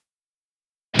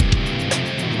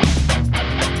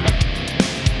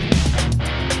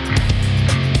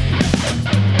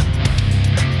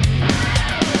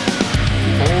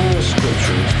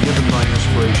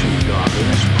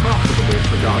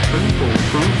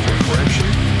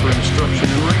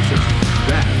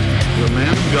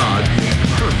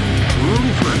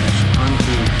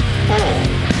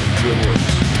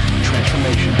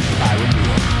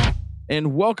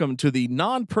and welcome to the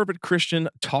Non-Perfect Christian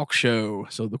Talk Show.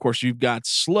 So, of course, you've got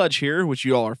Sludge here, which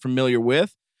you all are familiar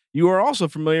with. You are also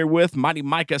familiar with Mighty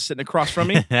Micah sitting across from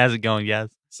me. How's it going, guys?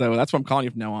 So that's what I'm calling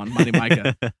you from now on, Mighty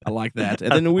Micah. I like that.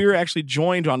 And then we were actually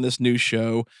joined on this new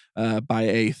show by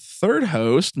a third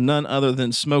host, none other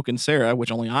than Smoke and Sarah,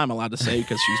 which only I'm allowed to say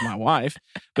because she's my wife.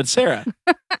 But Sarah.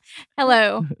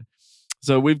 Hello.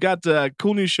 So we've got a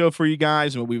cool new show for you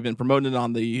guys, and we've been promoting it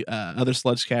on the other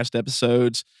Sludgecast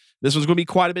episodes. This one's going to be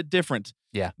quite a bit different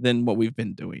than what we've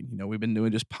been doing. You know, we've been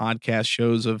doing just podcast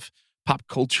shows of pop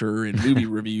culture and movie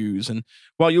reviews. And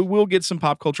while you will get some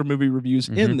pop culture movie reviews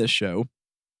in this show,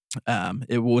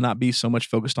 it will not be so much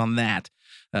focused on that.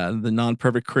 The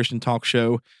Non-Perfect Christian Talk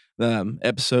Show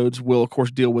episodes will, of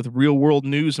course, deal with real world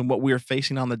news and what we are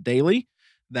facing on the daily.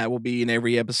 That will be in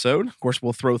every episode. Of course,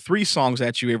 we'll throw 3 songs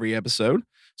at you every episode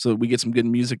so that we get some good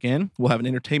music in. We'll have an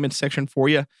entertainment section for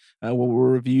you. We'll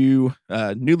review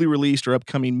newly released or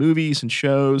upcoming movies and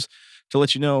shows to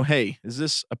let you know, hey, is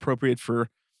this appropriate for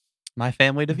my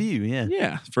family to view?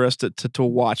 Yeah, for us to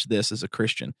watch this as a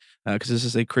Christian, because this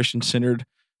is a Christian-centered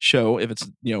show, if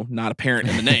it's not apparent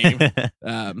in the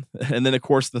name. And then, of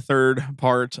course, the third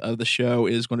part of the show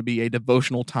is going to be a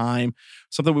devotional time,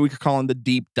 something we could call in the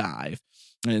deep dive.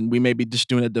 And we may be just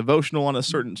doing a devotional on a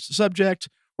certain subject,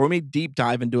 or we may deep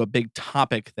dive into a big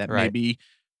topic that may be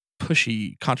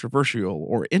pushy, controversial,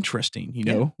 or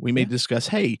interesting. We may discuss,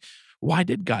 hey, why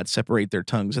did God separate their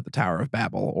tongues at the Tower of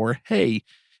Babel? Or, hey,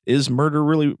 is murder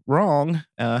really wrong?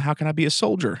 How can I be a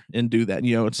soldier and do that?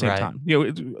 At the same time,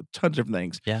 tons of different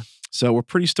things. Yeah. So we're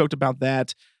pretty stoked about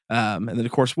that. And then,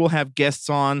 of course, we'll have guests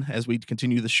on as we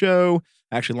continue the show.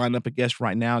 I actually lined up a guest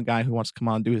right now, a guy who wants to come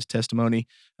on and do his testimony.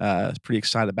 Is pretty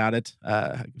excited about it.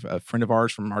 A friend of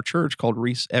ours from our church called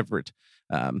Reese Everett.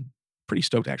 Pretty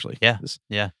stoked, actually. Yeah.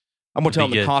 I'm going to tell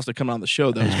him the cost of coming on the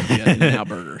show, though, is going to be an In-N-Out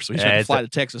Burger. So he's going to fly to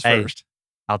Texas first.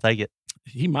 I'll take it.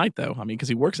 He might, though. I mean, because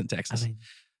he works in Texas.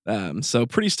 So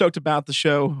pretty stoked about the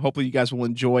show. Hopefully you guys will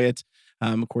enjoy it.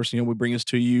 Of course, we bring this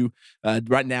to you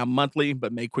right now monthly,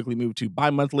 but may quickly move to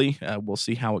bi-monthly. We'll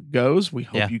see how it goes. We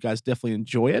hope you guys definitely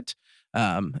enjoy it.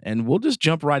 And we'll just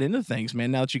jump right into things,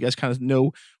 man. Now that you guys kind of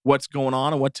know what's going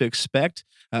on and what to expect,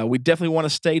 we definitely want to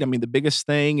state, the biggest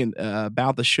thing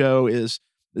about the show is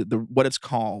what it's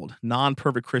called,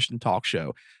 Non-Perfect Christian Talk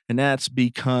Show. And that's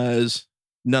because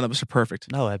none of us are perfect.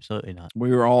 No, absolutely not.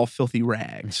 We are all filthy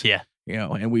rags. Yeah.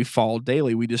 And we fall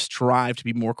daily. We just strive to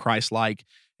be more Christ-like.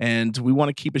 And we want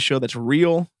to keep a show that's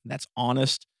real, that's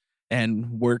honest,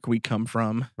 and where can we come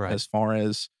from as far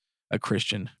as a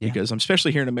Christian? Because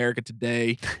especially here in America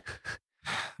today,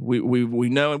 we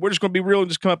know, and we're just going to be real and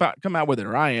just come out with it.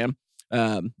 Or I am.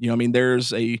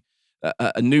 There's a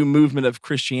new movement of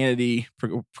Christianity,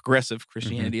 progressive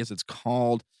Christianity, as it's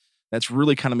called, that's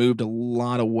really kind of moved a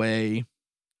lot away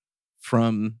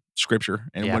from Scripture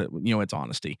and what its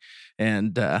honesty,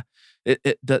 and that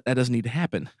doesn't need to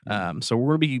happen. So we're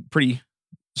gonna be pretty,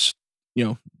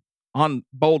 on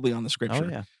boldly on the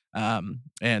Scripture.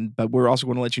 But we're also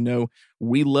going to let you know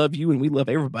we love you and we love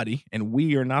everybody, and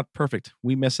we are not perfect.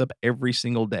 We mess up every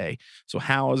single day. So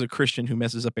how, as a Christian who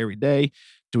messes up every day,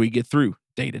 do we get through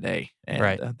day to day?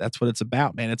 And that's what it's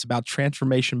about, man. It's about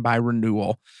transformation by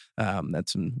renewal.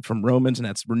 That's from Romans, and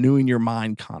that's renewing your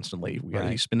mind constantly. We got to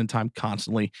be spending time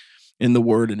constantly in the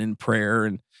Word and in prayer,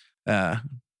 and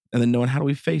then knowing how do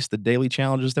we face the daily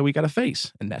challenges that we got to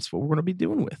face. And that's what we're going to be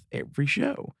doing with every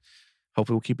show.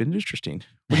 Hopefully we'll keep it interesting.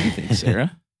 What do you think,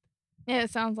 Sarah? Yeah,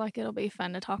 it sounds like it'll be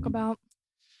fun to talk about.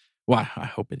 Well, I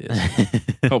hope it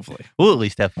is. Hopefully. We'll at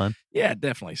least have fun. Yeah,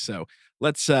 definitely. So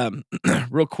let's,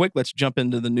 real quick, let's jump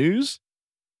into the news.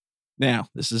 Now,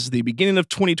 this is the beginning of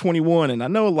 2021, and I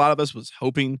know a lot of us was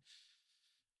hoping,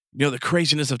 the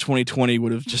craziness of 2020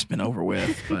 would have just been over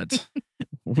with, but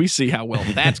we see how well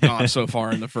that's gone so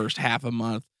far in the first half a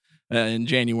month in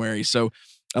January. So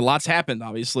a lot's happened,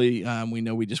 obviously. We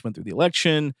know we just went through the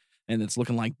election, and it's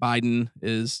looking like Biden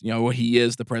is, he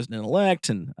is the president-elect,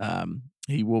 and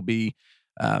he will be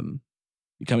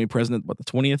becoming president, the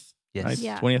 20th? Yes. Right?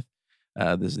 Yeah.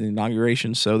 20th. This is the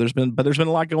inauguration. So there's been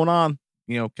a lot going on.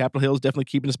 Capitol Hill is definitely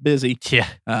keeping us busy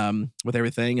with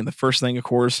everything. And the first thing, of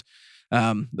course,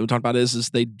 that we talked about is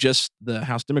the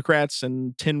House Democrats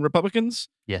and 10 Republicans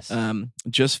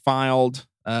just filed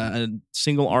a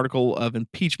single article of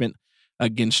impeachment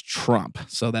against Trump.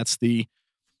 So that's the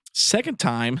second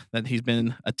time that he's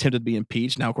been attempted to be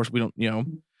impeached. Now, of course, we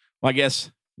don't, I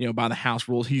guess, by the House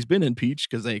rules, he's been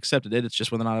impeached because they accepted it. It's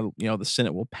just whether or not, the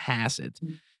Senate will pass it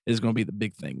is going to be the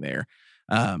big thing there.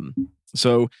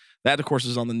 So that, of course,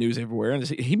 is on the news everywhere. And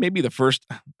he may be the first,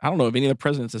 I don't know of any of the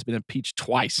presidents that's been impeached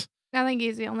twice. I think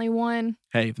he's the only one.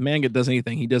 Hey, if the man does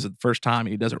anything, he does it the first time and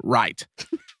he does it right.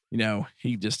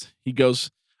 He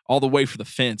goes all the way for the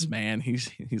fence, man.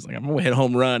 He's like, I'm gonna hit a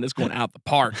home run. It's going out the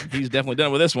park. He's definitely done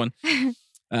it with this one.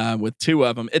 With two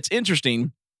of them. It's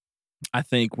interesting, I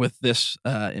think, with this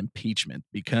impeachment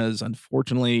because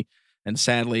unfortunately and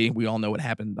sadly, we all know what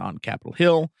happened on Capitol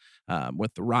Hill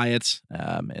with the riots.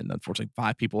 And unfortunately,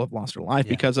 5 people have lost their life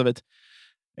because of it.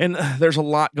 And there's a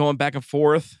lot going back and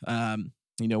forth.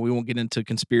 We won't get into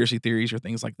conspiracy theories or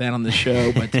things like that on this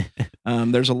show, but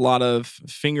there's a lot of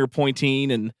finger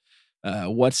pointing and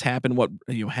what's happened, what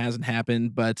hasn't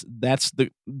happened. But that's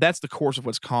the course of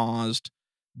what's caused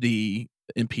the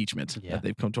impeachment that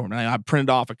they've come to. And I printed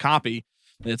off a copy.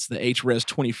 It's the HRES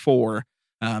 24.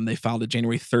 They filed it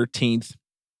January 13th,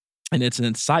 and it's an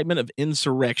incitement of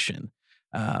insurrection.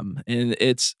 And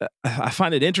it's I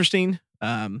find it interesting.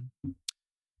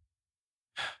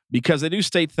 Because they do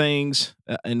state things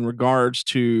in regards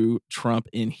to Trump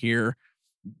in here.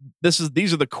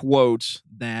 These are the quotes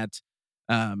that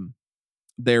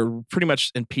they're pretty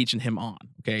much impeaching him on.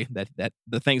 Okay, that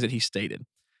the things that he stated.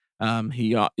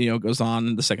 He goes on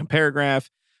in the second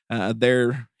paragraph.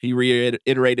 There he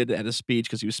reiterated at a speech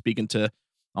because he was speaking to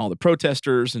all the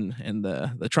protesters and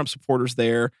the Trump supporters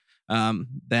there.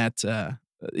 That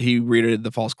he reiterated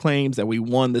the false claims that we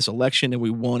won this election and we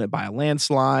won it by a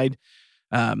landslide.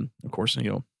 Of course,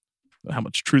 how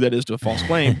much true that is to a false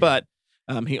claim, but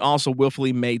he also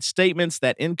willfully made statements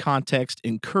that in context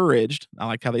encouraged, I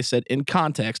like how they said in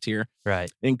context here,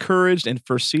 right? Encouraged and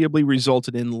foreseeably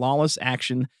resulted in lawless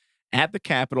action at the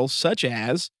Capitol, such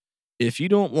as, if you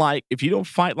don't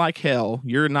fight like hell,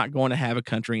 you're not going to have a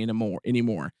country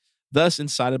anymore. Thus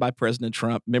incited by President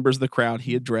Trump, members of the crowd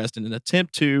he addressed in an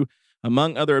attempt to,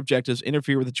 among other objectives,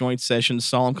 interfere with the joint session's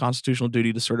solemn constitutional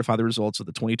duty to certify the results of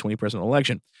the 2020 presidential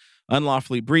election,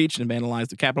 unlawfully breached and vandalized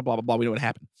the Capitol, blah, blah, blah. We know what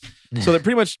happened. So they're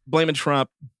pretty much blaming Trump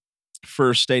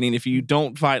for stating, if you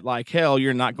don't fight like hell,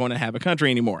 you're not going to have a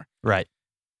country anymore. Right.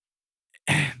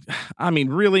 I mean,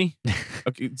 really?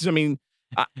 Okay.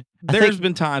 There's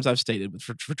been times I've stated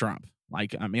for Trump.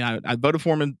 Like, I voted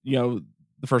for him in,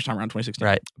 the first time around 2016.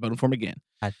 Right. I voted for him again.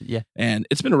 Yeah. And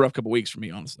it's been a rough couple weeks for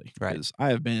me, honestly. Right. Because I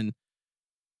have been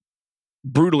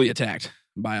brutally attacked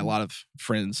by a lot of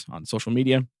friends on social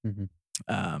media,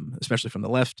 especially from the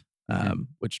left,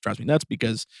 which drives me nuts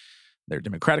because they're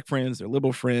Democratic friends, they're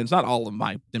liberal friends, not all of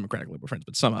my Democratic liberal friends,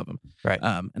 but some of them. Right.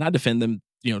 And I defend them,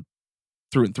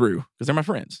 through and through because they're my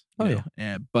friends.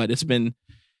 But it's been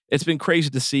crazy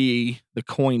to see the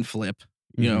coin flip,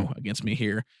 against me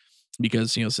here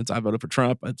because, since I voted for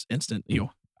Trump, it's instant,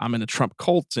 I'm in a Trump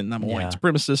cult and I'm a white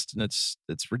supremacist and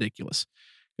it's ridiculous.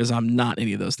 Because I'm not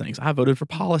any of those things. I voted for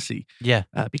policy. Yeah.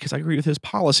 Because I agree with his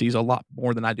policies a lot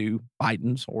more than I do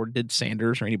Biden's or did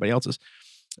Sanders or anybody else's.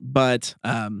 But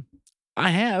I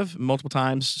have multiple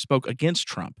times spoke against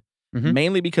Trump,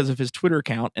 mainly because of his Twitter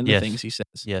account and the things he says.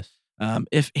 Yes.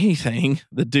 If anything,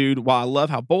 the dude, while I love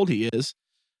how bold he is,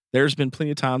 there's been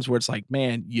plenty of times where it's like,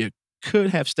 man, you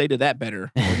could have stated that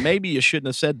better. Or maybe you shouldn't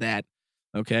have said that.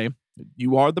 Okay.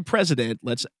 You are the president.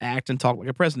 Let's act and talk like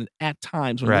a president at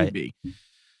times when need be.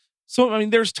 So,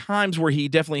 there's times where he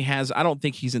definitely has, I don't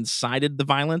think he's incited the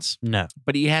violence. No.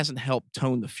 But he hasn't helped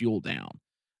tone the fuel down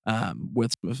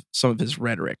with some of his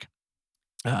rhetoric.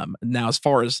 Now, as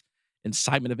far as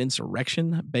incitement of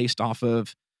insurrection based off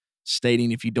of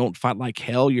stating if you don't fight like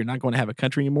hell, you're not going to have a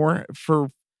country anymore. For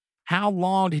how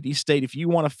long did he state if you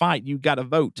want to fight, you got to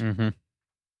vote?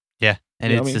 Yeah.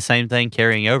 And it's the same thing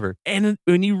carrying over. And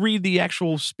when you read the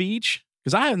actual speech,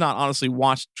 because I have not honestly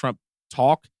watched Trump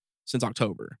talk since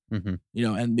October, and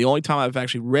the only time I've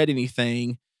actually read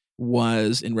anything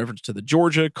was in reference to the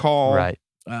Georgia call. Right.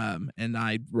 And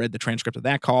I read the transcript of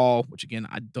that call, which again,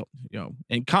 I don't,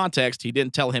 in context, he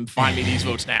didn't tell him, find me these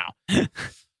votes now.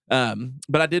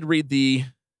 But I did read the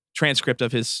transcript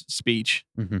of his speech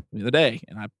the other day,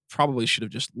 and I probably should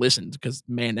have just listened because,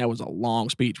 man, that was a long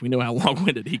speech. We know how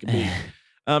long-winded he can be.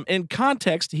 In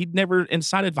context, he'd never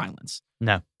incited violence.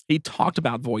 No. He talked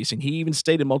about voicing. He even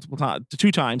stated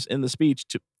two times in the speech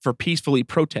for peacefully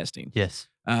protesting. Yes.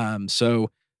 So,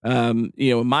 in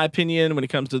my opinion, when it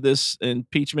comes to this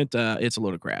impeachment, it's a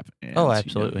load of crap. And,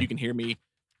 absolutely. You can hear me.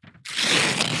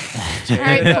 All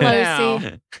right,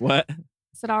 Pelosi. What?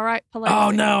 Is it all right, Pelosi? Oh,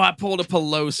 no, I pulled a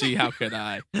Pelosi. How could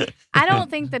I? I don't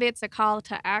think that it's a call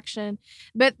to action,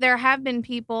 but there have been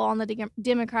people on the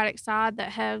Democratic side that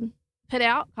have put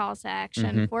out calls to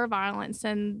action for violence,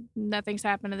 and nothing's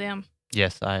happened to them.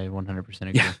 Yes, I 100%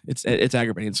 agree. Yeah, it's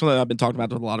aggravating. Something I've been talking about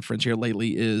with a lot of friends here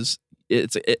lately is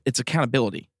it's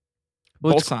accountability.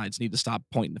 both sides need to stop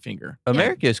pointing the finger.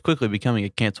 America is quickly becoming a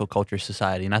cancel culture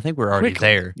society, and I think we're already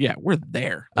there. Yeah, we're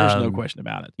there. There's no question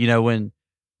about it. You know, when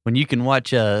you can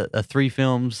watch 3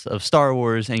 films of Star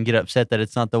Wars and get upset that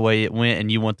it's not the way it went,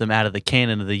 and you want them out of the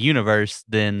canon of the universe,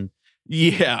 then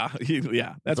yeah,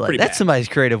 that's pretty bad. That's somebody's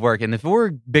creative work, and if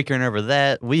we're bickering over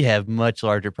that, we have much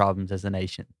larger problems as a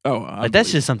nation. Oh,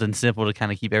 that's just something simple to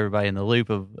kind of keep everybody in the loop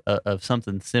of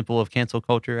something simple of cancel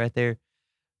culture right there.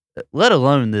 Let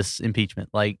alone this impeachment.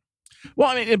 Well,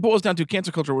 I mean, it boils down to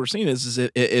cancel culture. What we're seeing is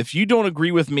if you don't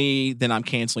agree with me, then I'm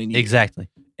canceling you. Exactly.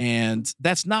 And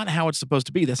that's not how it's supposed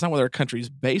to be. That's not what our country's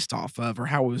based off of or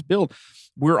how it was built.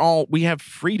 We have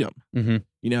freedom,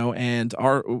 you know, and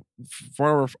part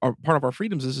of our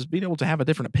freedoms is being able to have a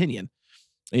different opinion.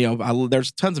 You know,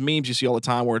 there's tons of memes you see all the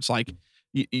time where it's like,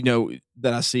 you know,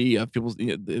 that I see of people.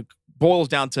 You know, it boils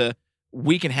down to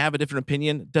we can have a different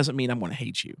opinion. Doesn't mean I'm going to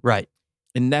hate you. Right.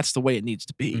 And that's the way it needs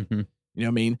to be. You know what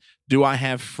I mean? Do I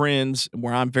have friends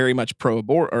where I'm very much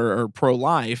or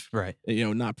pro-life? Right. You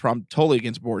know, not totally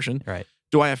against abortion. Right.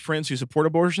 Do I have friends who support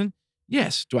abortion?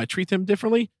 Yes. Do I treat them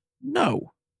differently?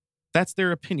 No. That's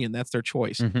their opinion. That's their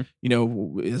choice. You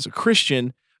know, as a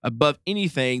Christian, above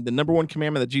anything, the number one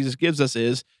commandment that Jesus gives us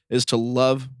is to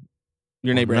love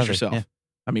your neighbor as yourself. Yeah.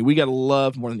 I mean, we got to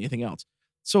love more than anything else.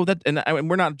 So and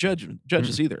we're not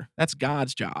judges either. That's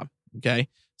God's job. Okay.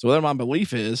 So whatever my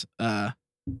belief is,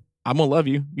 I'm gonna love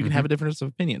you. You can have a difference of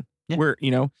opinion. Yeah.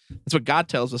 That's what God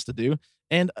tells us to do.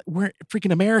 And we're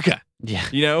freaking America. Yeah.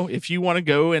 You know, if you want to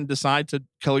go and decide to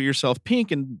color yourself pink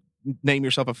and name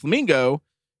yourself a flamingo,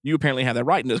 you apparently have that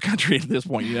right in this country at this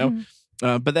point, you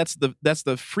know. But that's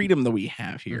the freedom that we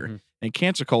have here. And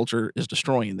cancel culture is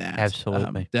destroying that.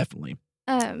 Absolutely. Definitely.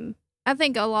 I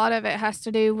think a lot of it has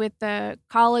to do with the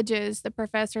colleges. The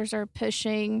professors are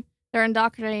they're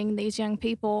indoctrinating these young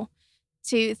people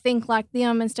to think like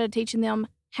them instead of teaching them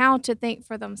how to think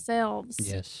for themselves.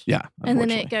 Yes. Yeah. And then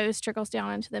it trickles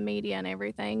down into the media and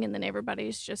everything, and then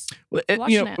everybody's just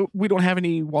watching it. We don't have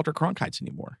any Walter Cronkites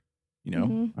anymore. You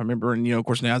know, I remember, and of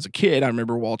course, now as a kid, I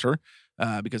remember Walter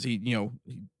because he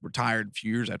retired a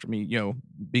few years after me,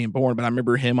 being born. But I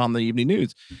remember him on the evening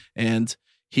news, and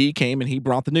he came and he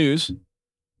brought the news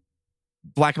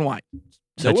black and white,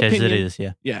 such as it is.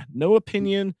 Yeah. Yeah. No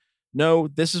opinion. No,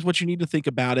 this is what you need to think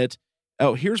about it.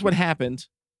 Oh, here's what happened.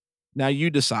 Now you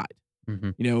decide.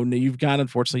 You know, you've got,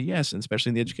 unfortunately, yes, and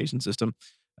especially in the education system,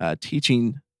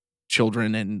 teaching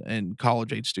children and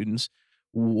college age students,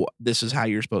 this is how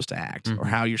you're supposed to act or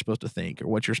how you're supposed to think or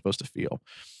what you're supposed to feel.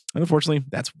 And unfortunately,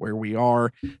 that's where we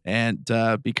are. And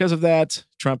because of that,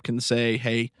 Trump can say,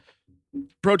 hey,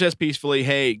 protest peacefully.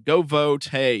 Hey, go vote.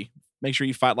 Hey, make sure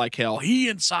you fight like hell. He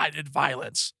incited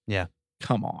violence. Yeah.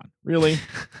 Come on. Really?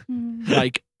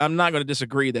 I'm not going to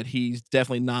disagree that he's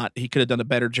definitely not. He could have done a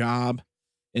better job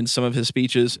in some of his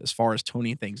speeches as far as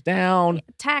toning things down. Yeah,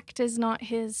 tact is not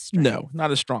his strength. No,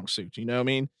 not a strong suit. You know what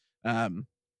I mean?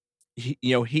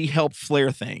 He helped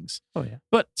flare things. Oh, yeah.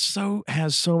 But so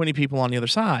has so many people on the other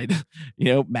side.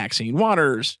 Maxine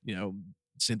Waters,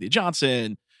 Cynthia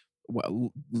Johnson,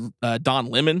 Don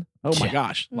Lemon. Oh, my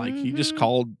gosh. He just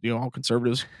called, all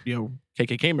conservatives,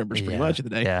 KKK members pretty much of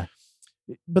the day. Yeah.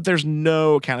 But there's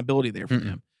no accountability there for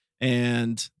them.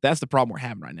 And that's the problem we're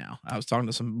having right now. I was talking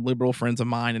to some liberal friends of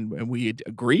mine, and we had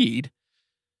agreed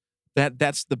that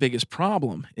that's the biggest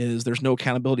problem is there's no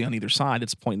accountability on either side.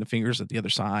 It's pointing the fingers at the other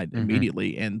side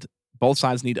immediately. And both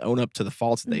sides need to own up to the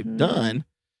faults that they've done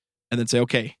and then say,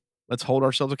 okay, let's hold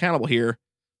ourselves accountable here.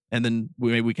 And then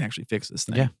maybe we can actually fix this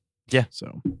thing. Yeah. Yeah.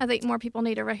 So I think more people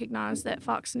need to recognize that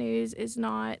Fox News is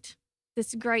not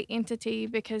this great entity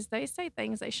because they say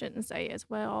things they shouldn't say as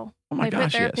well. Oh my gosh,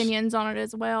 put their opinions on it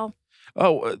as well.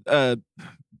 Oh,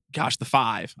 gosh, the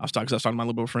Five. I was talking to my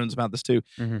liberal friends about this too.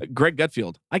 Greg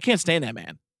Gutfeld. I can't stand that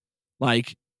man,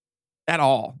 at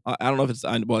all. I don't know if it's.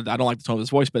 I don't like the tone of his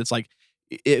voice, but it's like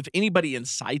if anybody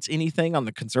incites anything on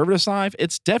the conservative side,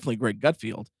 it's definitely Greg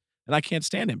Gutfeld, and I can't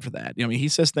stand him for that. He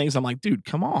says things. I'm like, dude,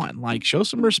 come on, show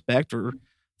some respect or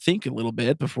think a little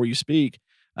bit before you speak.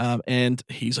 And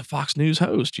he's a Fox News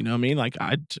host. You know what I mean?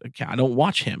 I don't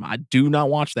watch him. I do not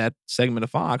watch that segment of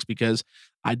Fox because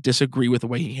I disagree with the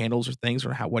way he handles or things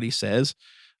or what he says.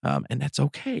 And that's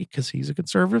okay because he's a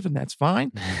conservative and that's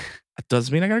fine. That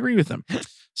doesn't mean I gotta agree with him.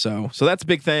 So that's a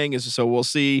big thing so we'll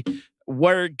see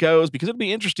where it goes because it'll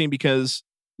be interesting because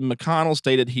McConnell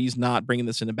stated he's not bringing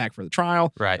this in back for the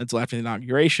trial until after the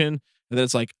inauguration. And then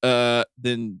it's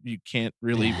then you can't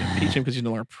really impeach him because he's no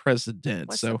longer president.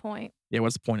 What's the point? Yeah,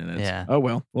 what's the point in it? Yeah. Oh,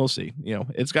 well, we'll see.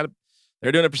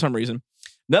 They're doing it for some reason.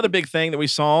 Another big thing that we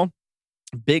saw,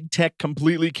 big tech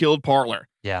completely killed Parler.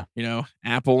 Yeah.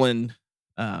 Apple and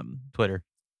Twitter,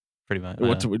 pretty much.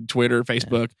 Twitter,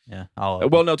 Facebook. Yeah.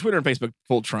 Well, no, Twitter and Facebook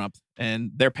pulled Trump,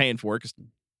 and they're paying for it because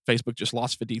Facebook just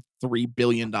lost $53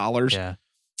 billion. Yeah.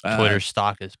 Twitter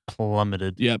stock is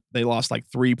plummeted. Yep. They lost like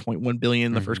 $3.1 billion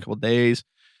in the first couple of days,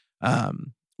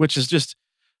 which is just,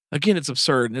 again, it's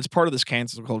absurd. And it's part of this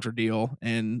cancel culture deal.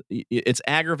 And it's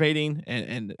aggravating.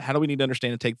 And how do we need to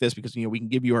understand and take this? Because, we can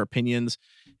give you our opinions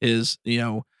is,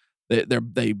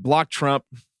 they blocked Trump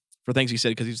for things he said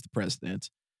because he's the president.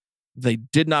 They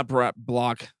did not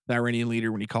block the Iranian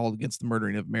leader when he called against the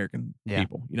murdering of American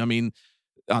people.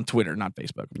 On Twitter, not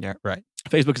Facebook. Yeah, right.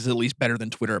 Facebook is at least better than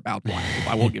Twitter about black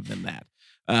people. I will give them that.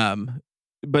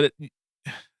 But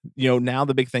now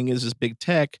the big thing is big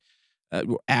tech,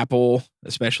 Apple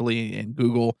especially, and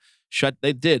Google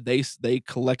they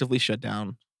collectively shut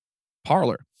down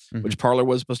Parler, which Parler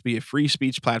was supposed to be a free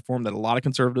speech platform that a lot of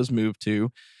conservatives moved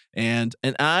to, and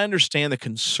I understand the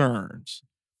concerns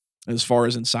as far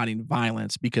as inciting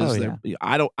violence because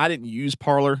I didn't use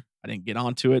Parler. I didn't get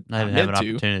onto it. I didn't have an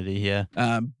opportunity, yeah.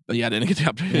 But yeah, I didn't get the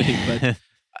opportunity. But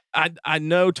I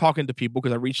know talking to people,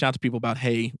 because I reached out to people about,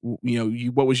 hey,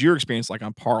 what was your experience like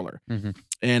on Parler?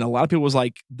 And a lot of people was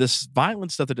like, this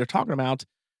violent stuff that they're talking about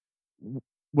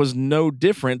was no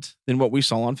different than what we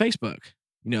saw on Facebook.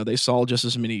 They saw just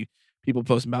as many people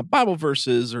posting about Bible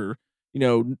verses or,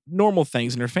 normal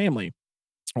things in their family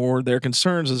or their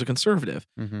concerns as a conservative.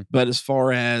 But as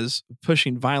far as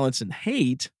pushing violence and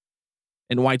hate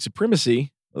and white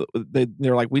supremacy,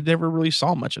 they're like, we never really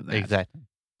saw much of that. Exactly.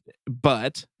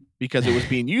 But because it was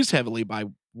being used heavily by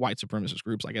white supremacist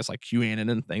groups, I guess like QAnon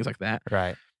and things like that.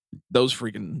 Right. Those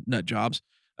freaking nut jobs.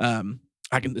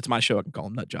 It's my show. I can call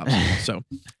them nut jobs. So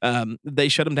they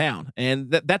shut them down. And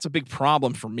that's a big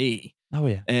problem for me. Oh,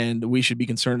 yeah. And we should be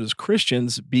concerned as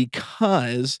Christians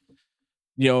because,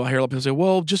 I hear a lot of people say,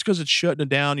 well, just because it's shutting it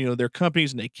down, they're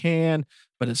companies and they can,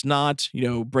 but it's not,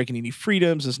 breaking any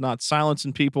freedoms. It's not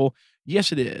silencing people.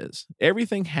 Yes, it is.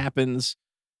 Everything happens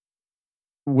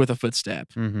with a footstep.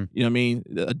 You know what I mean?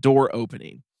 A door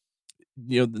opening.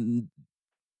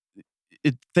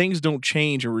 Things don't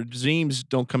change or regimes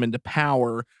don't come into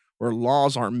power or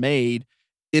laws aren't made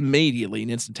immediately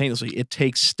and instantaneously. It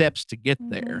takes steps to get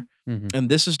there. And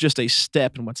this is just a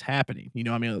step in what's happening.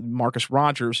 Marcus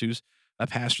Rogers, who's a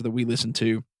pastor that we listen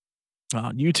to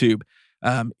on YouTube,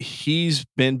 he's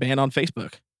been banned on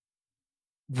Facebook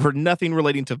for nothing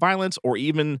relating to violence or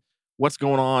even what's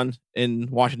going on in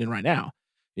Washington right now.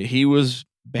 He was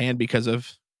banned because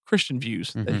of Christian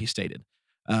views that he stated.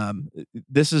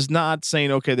 This is not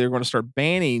saying, okay, they're going to start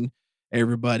banning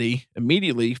everybody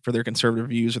immediately for their conservative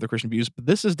views or their Christian views, but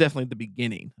this is definitely the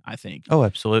beginning, I think. Oh,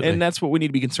 absolutely. And that's what we need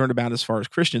to be concerned about as far as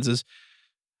Christians is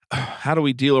how do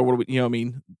we deal, or what do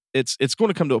we, it's going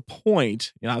to come to a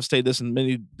point, I've stated this in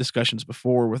many discussions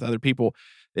before with other people,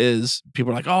 is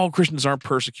people are like, oh, Christians aren't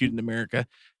persecuted in America.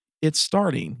 It's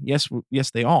starting. Yes,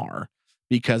 they are,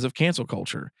 because of cancel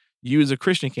culture. You as a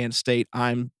Christian can't state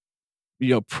I'm,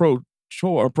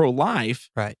 pro-life,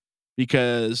 right?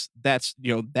 Because that's,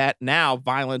 that now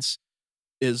violence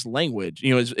is language,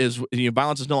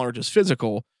 violence is no longer just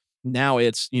physical. Now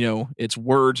it's, it's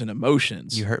words and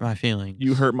emotions. You hurt my feelings.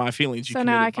 You hurt my feelings. So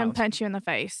now I can punch you in the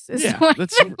face. Yeah,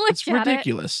 it's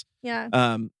ridiculous.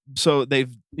 Yeah. So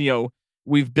they've,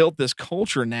 we've built this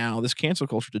culture now, this cancel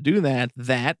culture to do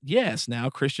that, yes, now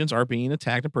Christians are being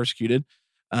attacked and persecuted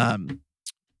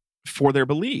for their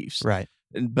beliefs. Right.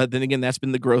 But then again, that's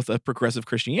been the growth of progressive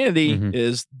Christianity,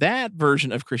 is that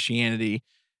version of Christianity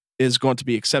is going to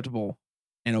be acceptable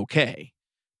and okay.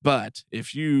 But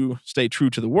if you stay true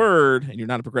to the word and you're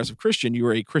not a progressive Christian, you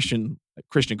are a Christian,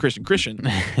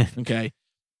 okay,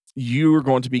 you are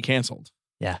going to be canceled.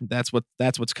 Yeah. That's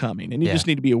what's coming. And you just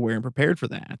need to be aware and prepared for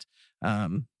that.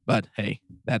 But hey,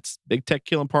 that's big tech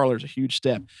killing Parler is a huge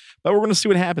step. But we're going to see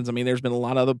what happens. There's been a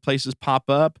lot of other places pop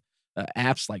up.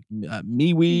 Apps like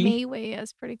MeWe. MeWe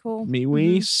is pretty cool.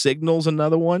 MeWe, Signal's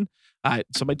another one.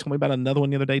 Somebody told me about another one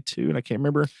the other day too, and I can't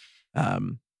remember.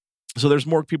 So there's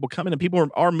more people coming, and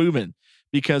people are moving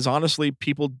because honestly,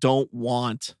 people don't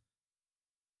want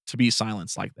to be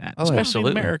silenced like that,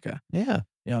 especially in America. Yeah,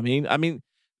 I mean,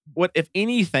 what if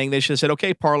anything? They should have said,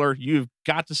 "Okay, Parler, you've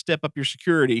got to step up your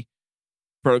security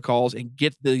protocols and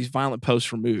get these violent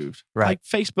posts removed, right? Like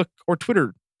Facebook or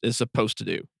Twitter is supposed to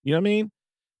do." You know what I mean?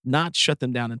 Not shut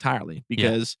them down entirely,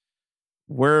 because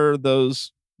where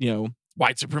those,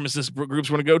 white supremacist groups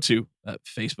want to go to,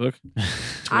 Facebook, Twitter.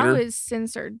 I was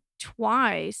censored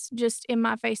twice just in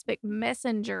my Facebook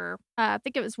Messenger. I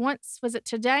think it was once, was it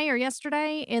today or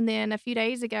yesterday? And then a few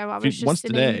days ago, I was just once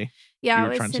today. Yeah, I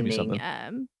was sending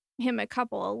him a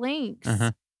couple of links.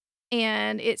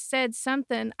 and it said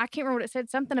something. I can't remember what it said.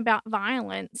 Something about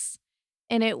violence,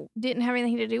 and it didn't have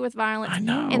anything to do with violence. I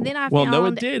know. And then I well, found, no,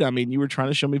 it did. I mean, you were trying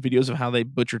to show me videos of how they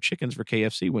butcher chickens for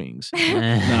KFC wings. No,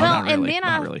 well, not really. and then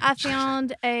not really. I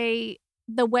found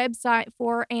the website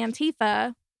for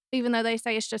Antifa, even though they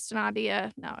say it's just an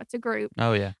idea. No, it's a group.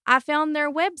 Oh, yeah. I found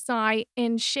their website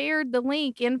and shared the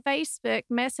link in Facebook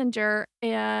Messenger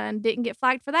and didn't get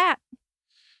flagged for that.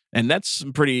 And that's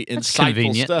some pretty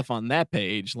insightful stuff on that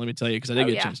page, let me tell you, because I did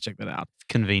get a chance to check that out. It's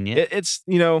convenient. It's,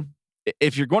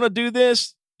 if you're going to do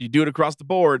this, you do it across the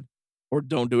board or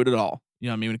don't do it at all. You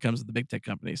know what I mean? When it comes to the big tech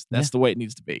companies, that's the way it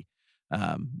needs to be.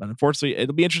 But unfortunately,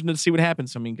 it'll be interesting to see what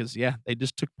happens. I mean, because, they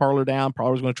just took Parler down.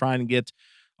 Parler's going to try and get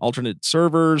alternate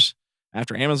servers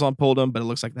after Amazon pulled them, but it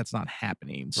looks like that's not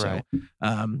happening. So Right.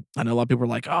 I know a lot of people are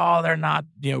like, oh, they're not,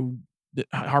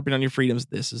 harping on your freedoms.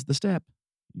 This is the step.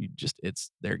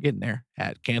 They're getting there.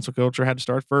 Cancel culture had to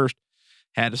start first,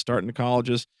 had to start in the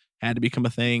colleges, had to become a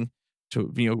thing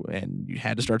and you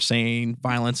had to start saying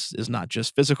violence is not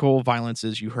just physical. Violence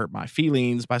is you hurt my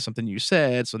feelings by something you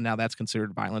said. So now that's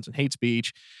considered violence and hate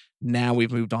speech. Now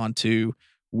we've moved on to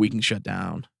we can shut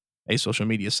down a social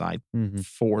media site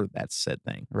for that said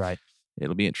thing. Right.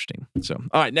 It'll be interesting. So,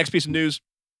 all right, next piece of news.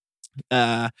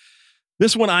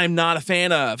 This one I'm not a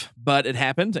fan of, but it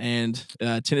happened. And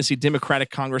Tennessee Democratic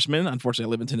Congressman, unfortunately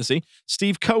I live in Tennessee,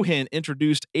 Steve Cohen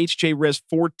introduced HJ Res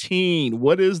 14.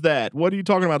 What is that? What are you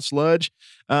talking about, sludge?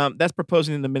 That's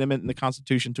proposing an amendment in the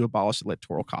Constitution to abolish the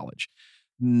Electoral College.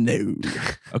 No.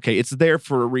 Okay, it's there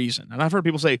for a reason. And I've heard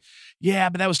people say, yeah,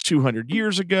 but that was 200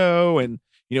 years ago. And,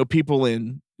 people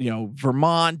in,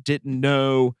 Vermont didn't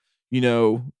know,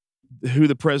 who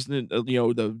the president,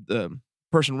 the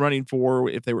person running for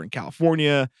if they were in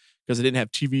California because they didn't have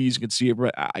TVs and could see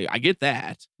everybody. I get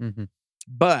that.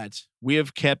 But we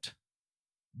have kept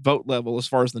vote level as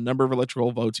far as the number of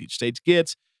electoral votes each state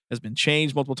gets has been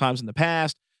changed multiple times in the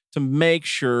past to make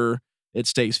sure it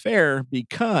stays fair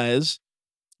because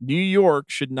New York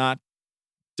should not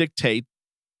dictate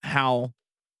how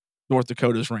North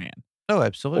Dakota's ran. Oh,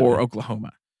 absolutely. Or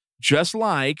Oklahoma. Just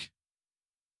like,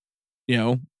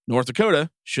 North Dakota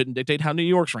shouldn't dictate how New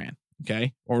York's ran.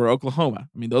 Okay. Or Oklahoma.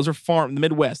 I mean, those are the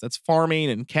Midwest. That's farming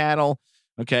and cattle.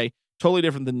 Okay. Totally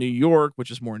different than New York,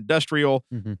 which is more industrial.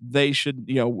 They should,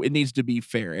 it needs to be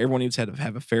fair. Everyone needs to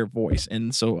have a fair voice.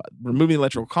 And so removing the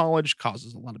Electoral College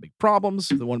causes a lot of big problems.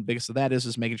 The one biggest of that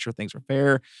is making sure things are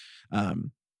fair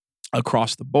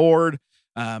across the board.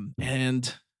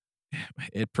 And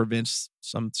it prevents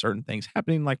some certain things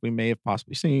happening like we may have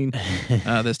possibly seen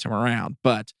this time around.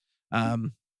 But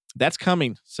that's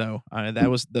coming. So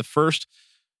that was the first,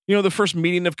 the first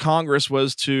meeting of Congress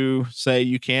was to say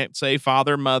you can't say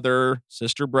father, mother,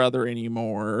 sister, brother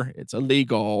anymore. It's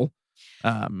illegal.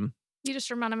 You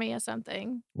just reminded me of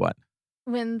something. What?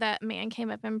 When that man came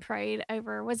up and prayed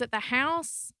over, was it the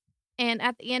house? And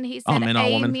at the end he said,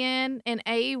 amen, and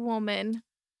a woman.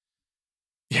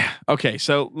 Yeah. Okay.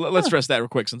 So let's address that real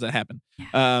quick since that happened.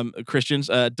 Christians,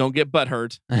 don't get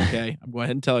butthurt. Okay. I'm going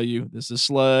ahead and tell you this is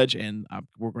sludge and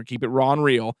we're going to keep it raw and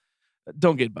real.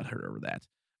 Don't get butthurt over that.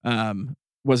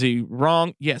 Was he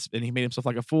wrong? Yes. And he made himself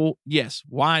like a fool? Yes.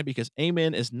 Why? Because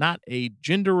amen is not a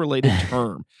gender related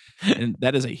term. And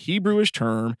that is a Hebrewish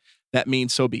term that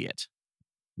means so be it.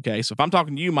 Okay. So if I'm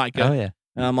talking to you, Micah,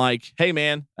 and I'm like, hey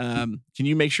man, can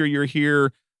you make sure you're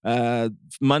here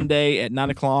Monday at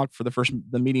 9:00 for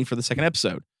the meeting for the second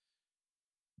episode?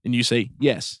 And you say,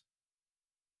 yes.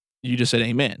 You just said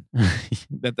amen.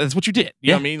 That's what you did.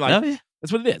 You know what I mean? Like,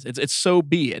 that's what it is. It's so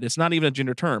be it. It's not even a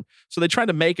gender term. So they tried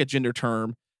to make a gender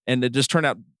term and it just turned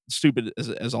out stupid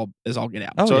as all get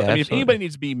out. So I mean, if anybody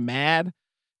needs to be mad,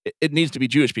 it needs to be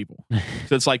Jewish people.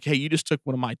 So it's like, hey, you just took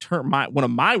one of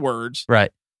my words,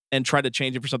 right, and tried to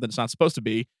change it for something it's not supposed to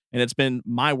be, and it's been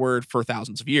my word for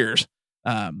thousands of years.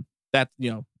 That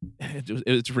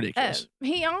it's ridiculous.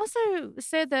 He also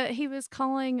said that he was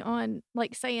calling on,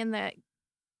 like, saying that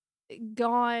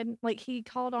God, like, he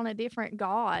called on a different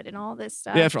God and all this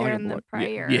stuff during the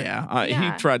prayer.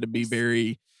 He tried to be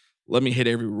very, let me hit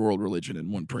every world religion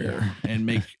in one prayer and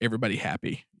make everybody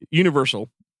happy.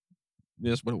 Universal.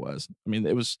 That's what it was. I mean,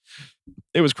 it was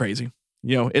crazy.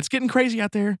 It's getting crazy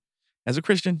out there. As a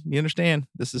Christian, you understand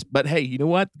this is, but hey, you know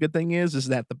what? The good thing is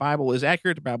that the Bible is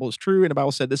accurate. The Bible is true. And the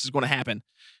Bible said this is going to happen,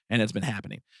 and it's been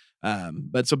happening.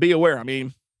 But so be aware. I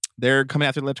mean, they're coming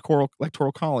after the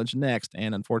Electoral College next.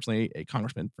 And unfortunately, a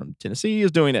congressman from Tennessee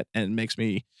is doing it, and it makes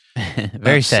me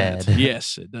very upset. sad.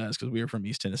 Yes, it does. Cause we are from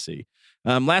East Tennessee.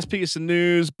 Last piece of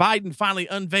news. Biden finally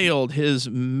unveiled his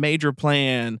major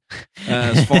plan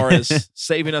as far as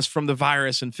saving us from the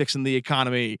virus and fixing the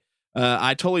economy.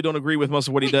 I totally don't agree with most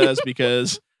of what he does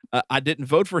because I didn't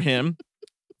vote for him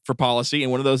for policy,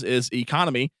 and one of those is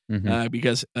economy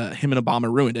because him and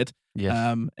Obama ruined it.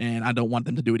 Yes. And I don't want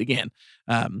them to do it again.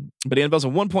 But he unveils a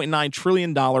 $1.9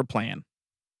 trillion plan.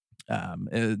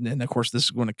 And of course, this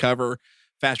is going to cover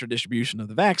faster distribution of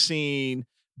the vaccine,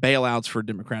 bailouts for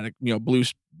Democratic, blue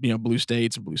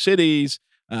states and blue cities.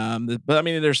 But I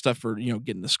mean, there's stuff for,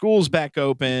 getting the schools back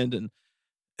opened and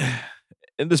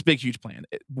this big, huge plan.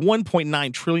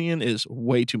 1.9 trillion is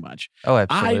way too much. Oh,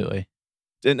 absolutely.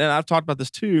 And I've talked about this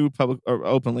too,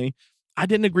 openly. I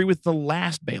didn't agree with the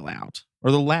last bailout or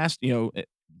the last,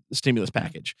 stimulus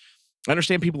package. I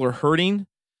understand people are hurting,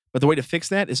 but the way to fix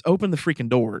that is open the freaking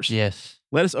doors. Yes.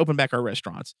 Let us open back our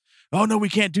restaurants. Oh no, we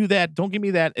can't do that. Don't give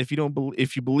me that. If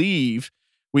you believe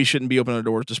we shouldn't be opening our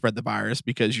doors to spread the virus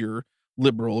because you're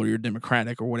liberal or you're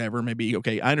Democratic or whatever, maybe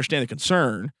okay. I understand the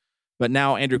concern, but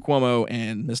now Andrew Cuomo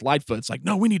and Ms. Lightfoot's like,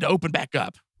 no, we need to open back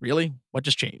up. Really? What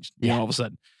just changed? All of a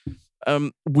sudden,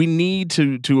 we need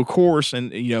to of course,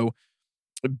 and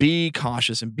be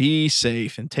cautious and be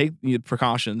safe and take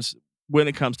precautions when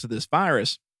it comes to this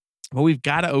virus. But we've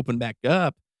got to open back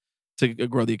up to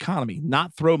grow the economy,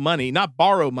 not borrow money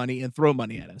and throw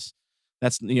money at us.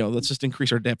 That's, let's just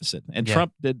increase our deficit. And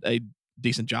Trump did a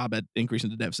decent job at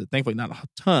increasing the deficit. Thankfully, not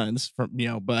tons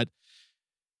but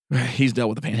he's dealt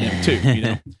with the pandemic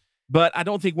too, But I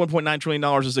don't think $1.9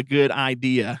 trillion is a good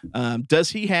idea. Does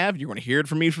he have, you're going to hear it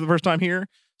from me for the first time here,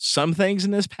 some things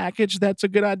in this package that's a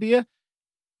good idea?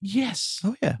 Yes.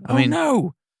 Oh, yeah. I mean,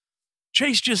 no.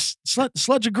 Chase just,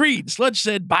 Sludge agreed. Sludge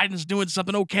said Biden's doing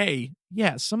something okay.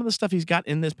 Yeah, some of the stuff he's got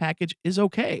in this package is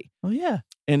okay. Oh, yeah.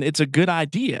 And it's a good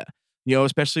idea,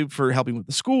 especially for helping with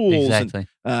the schools. Exactly.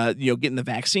 And, getting the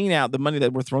vaccine out, the money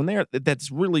that we're throwing there,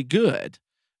 that's really good.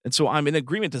 And so I'm in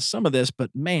agreement to some of this, but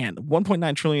man,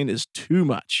 1.9 trillion is too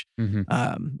much.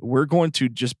 We're going to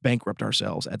just bankrupt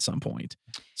ourselves at some point.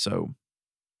 So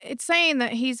it's saying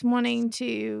that he's wanting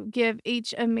to give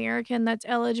each American that's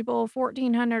eligible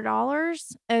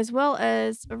 $1,400, as well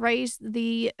as raise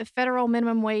the federal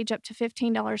minimum wage up to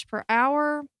 $15 per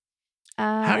hour.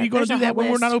 How are you going to do that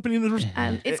when we're not opening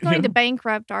the? It's going to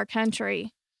bankrupt our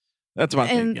country. That's what I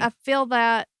think. And I feel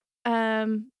that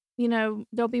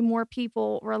there'll be more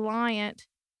people reliant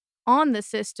on the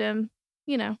system.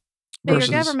 Bigger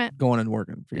versus government going and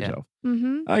working for yourself.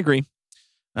 Mm-hmm. I agree.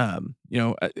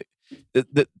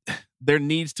 There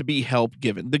needs to be help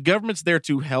given. The government's there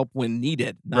to help when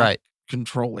needed, not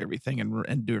control everything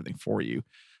and do everything for you.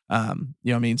 You know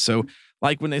what I mean? So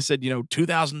like when they said,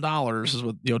 $2,000 is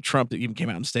what, Trump even came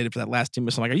out and stated for that last 10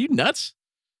 minutes. I'm like, are you nuts?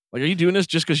 Like, are you doing this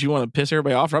just because you want to piss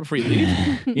everybody off right before you leave?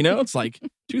 It's like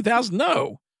 2,000.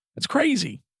 No, that's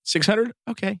crazy. 600.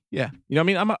 Okay. Yeah. I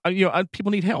mean,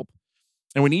 people need help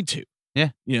and we need to,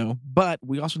 but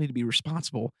we also need to be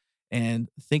responsible and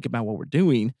think about what we're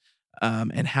doing.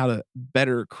 And how to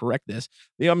better correct this.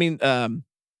 I can't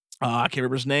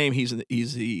remember his name. He's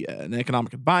an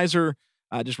economic advisor.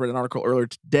 I just read an article earlier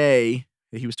today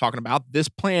that he was talking about this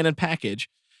plan and package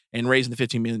and raising the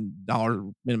 $15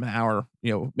 million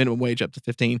minimum wage up to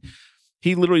 15.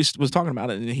 He literally was talking about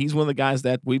it, and he's one of the guys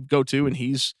that we go to, and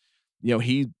he's an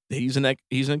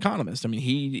economist. I mean,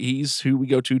 he's who we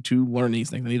go to learn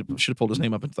these things. I should have pulled his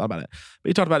name up and thought about it. But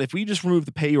he talked about if we just remove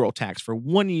the payroll tax for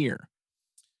 1 year,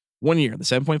 the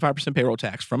 7.5% payroll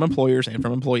tax from employers and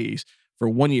from employees for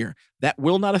 1 year, that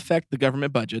will not affect the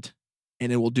government budget,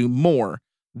 and it will do more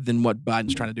than what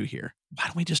Biden's trying to do here. Why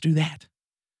don't we just do that?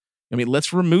 I mean,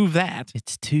 let's remove that.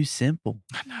 It's too simple.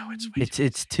 I know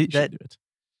it's too that.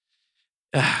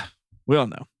 We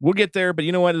don't know. We'll get there, but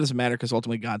you know what? It doesn't matter because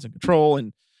ultimately God's in control,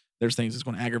 and there's things that's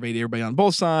going to aggravate everybody on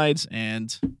both sides,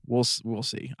 and we'll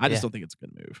see. I just don't think it's a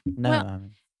good move. No. Well,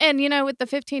 and with the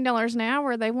 $15 an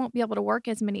hour, they won't be able to work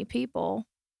as many people,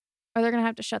 or they're going to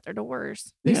have to shut their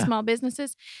doors. These small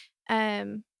businesses,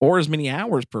 or as many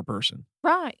hours per person,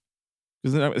 right?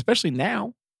 Because especially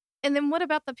now. And then what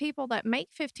about the people that make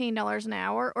 $15 an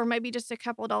hour, or maybe just a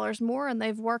couple of dollars more, and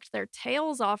they've worked their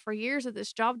tails off for years at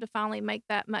this job to finally make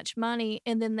that much money,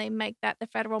 and then they make that the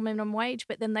federal minimum wage,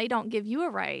 but then they don't give you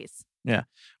a raise. Yeah.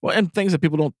 Well, and things that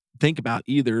people don't think about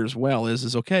either as well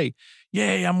is okay,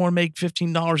 yay, I'm going to make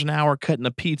 $15 an hour cutting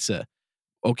a pizza.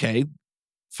 Okay,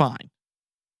 fine.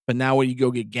 But now when you go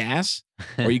get gas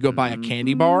or you go buy a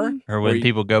candy bar. Or when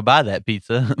people go buy that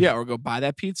pizza. Yeah, or go buy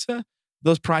that pizza,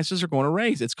 those prices are going to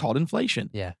raise. It's called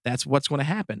inflation. Yeah. That's what's going to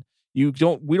happen. We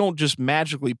don't just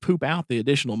magically poop out the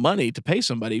additional money to pay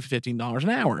somebody $15 an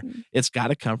hour. Mm-hmm. It's got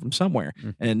to come from somewhere. Mm-hmm.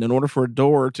 And in order for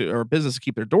a business to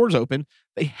keep their doors open,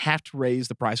 they have to raise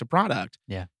the price of product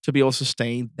to be able to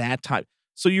sustain that type.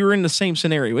 So you're in the same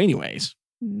scenario anyways.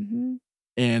 Mm-hmm.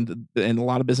 And a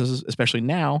lot of businesses, especially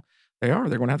now, they're going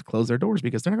to have to close their doors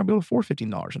because they're not going to be able to afford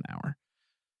 $15 an hour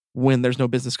when there's no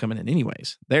business coming in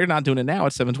anyways. They're not doing it now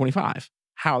at $7.25.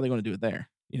 How are they going to do it there?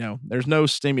 There's no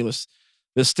stimulus.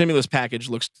 The stimulus package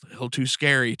looks a little too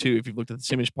scary too. If you've looked at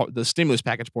the stimulus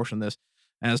package portion of this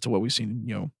as to what we've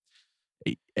seen,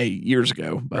 8 years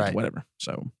ago, but whatever.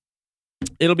 So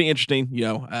it'll be interesting,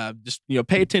 just,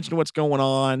 pay attention to what's going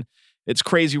on. It's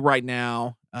crazy right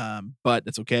now. But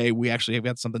it's okay. We actually have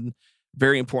got something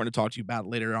very important to talk to you about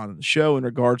later on in the show in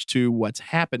regards to what's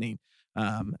happening.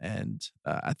 And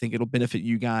I think it'll benefit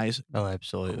you guys. Oh,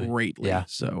 absolutely. Greatly. Yeah.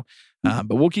 So,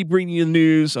 but we'll keep bringing you the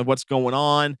news of what's going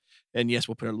on. And yes,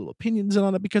 we'll put our little opinions in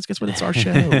on it because guess what? It's our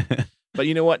show. But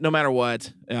you know what? No matter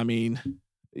what, I mean,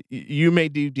 you may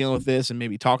be dealing with this and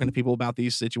maybe talking to people about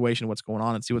these situations, what's going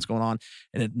on and see what's going on.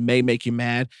 And it may make you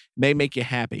mad, may make you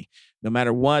happy. No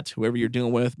matter what, whoever you're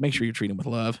dealing with, make sure you treat them with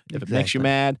love. If it makes you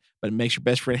mad, but it makes your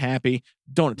best friend happy,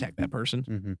 don't attack that person.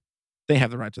 Mm-hmm. They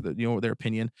have the right to their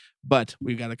opinion, but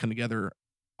we've got to come together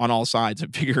on all sides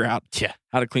and figure out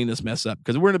how to clean this mess up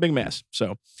because we're in a big mess.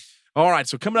 So, all right.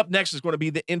 So coming up next is going to be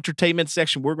the entertainment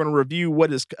section. We're going to review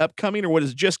what is upcoming or what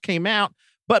has just came out.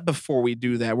 But before we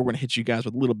do that, we're going to hit you guys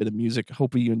with a little bit of music.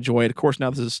 Hopefully you enjoy it. Of course,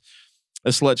 now this is a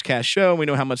Sludgecast show, and we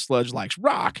know how much Sludge likes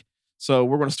rock. So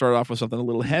we're going to start off with something a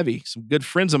little heavy. Some good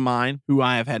friends of mine who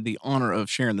I have had the honor of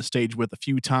sharing the stage with a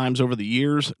few times over the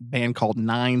years, a band called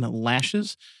Nine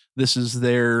Lashes. This is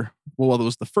it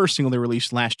was the first single they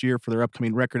released last year for their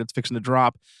upcoming record. It's fixing to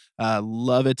drop.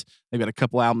 Love it. They've got a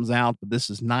couple albums out, but this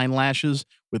is Nine Lashes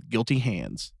with Guilty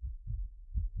Hands.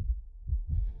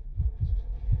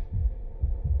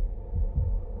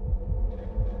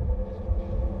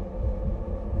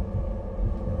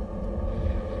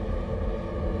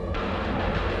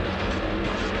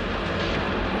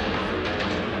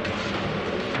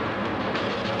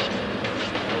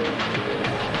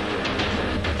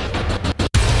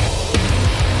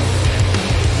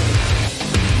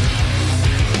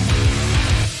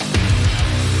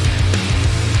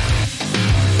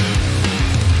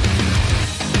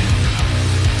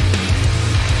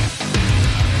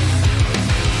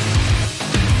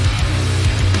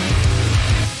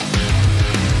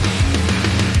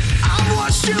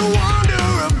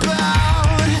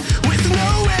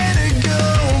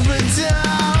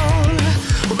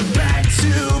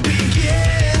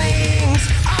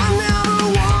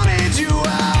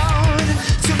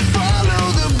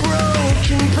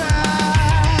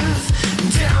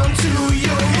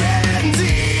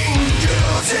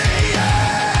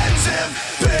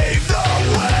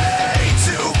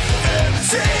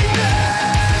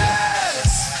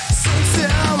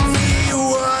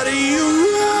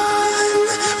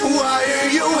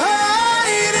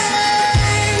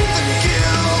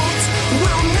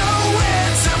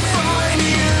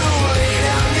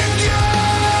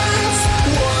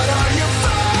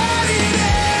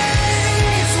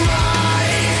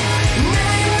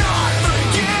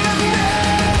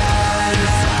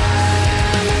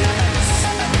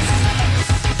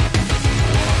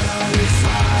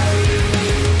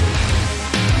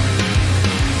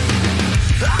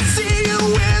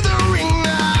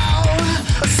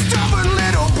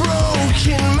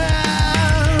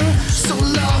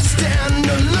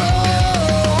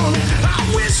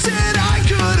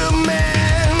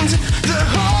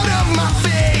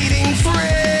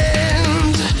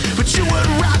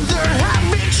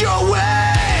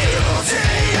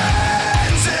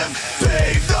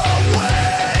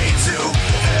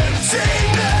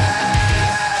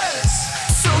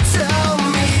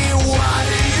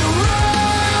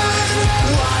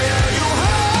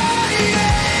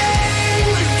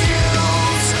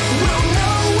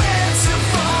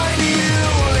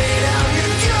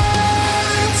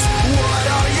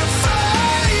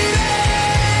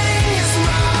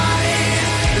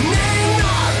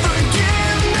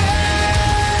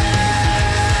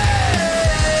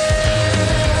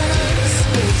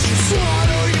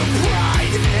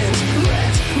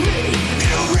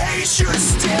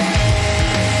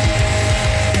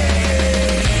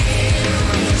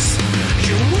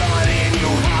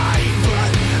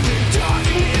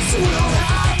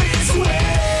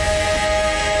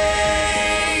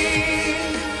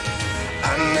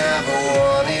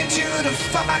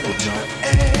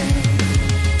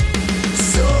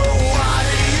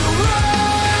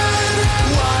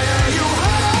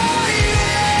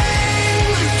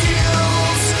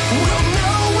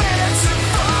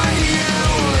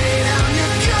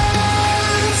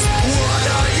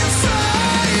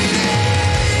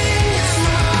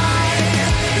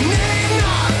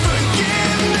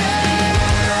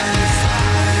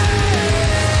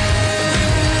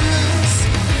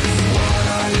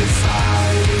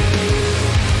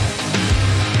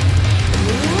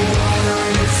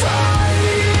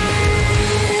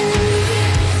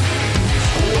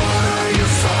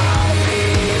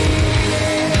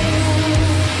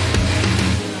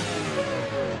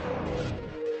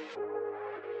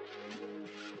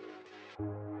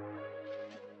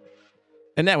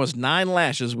 And that was 9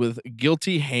 Lashes with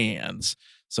Guilty Hands.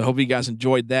 So I hope you guys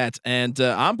enjoyed that. And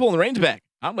I'm pulling the reins back.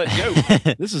 I'm letting go.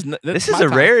 This is a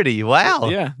rarity. Wow.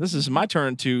 Yeah, this is my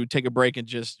turn to take a break and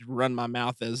just run my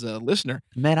mouth as a listener.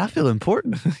 Man, I feel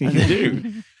important. You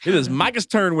do. It is Micah's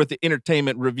turn with the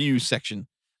entertainment review section.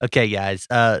 Okay, guys.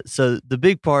 So the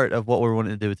big part of what we're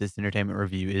wanting to do with this entertainment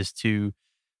review is to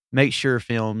make sure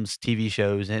films, TV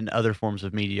shows, and other forms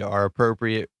of media are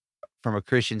appropriate from a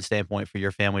Christian standpoint for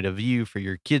your family to view, for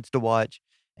your kids to watch,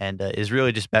 and is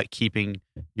really just about keeping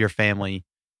your family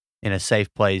in a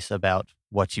safe place about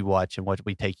what you watch and what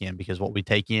we take in, because what we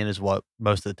take in is what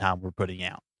most of the time we're putting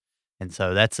out. And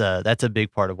so that's a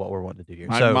big part of what we're wanting to do here.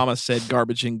 My mama said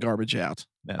garbage in, garbage out.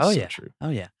 That's so true.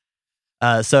 Oh, yeah.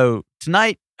 So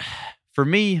tonight, for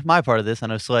me, my part of this, I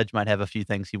know Sledge might have a few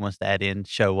things he wants to add in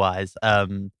show-wise.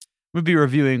 We'll be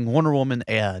reviewing Wonder Woman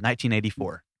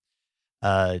 1984.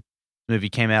 The movie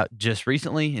came out just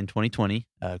recently in 2020,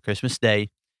 Christmas Day,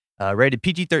 rated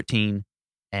PG-13.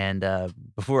 And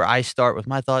before I start with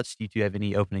my thoughts, do you two have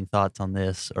any opening thoughts on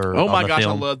this? Or oh my gosh,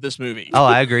 film? I love this movie. Oh,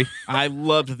 I agree. I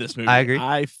loved this movie. I agree.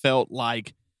 I felt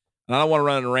like, and I don't want to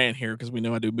run a rant here because we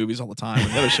know I do movies all the time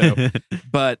on the other show,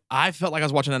 but I felt like I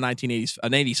was watching an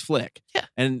 80s flick. Yeah.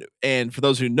 And for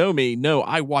those who know me, know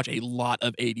I watch a lot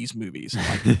of 80s movies.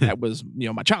 Like, that was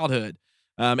my childhood,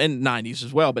 and 90s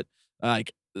as well. But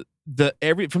like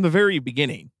from the very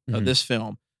beginning of this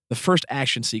film. The first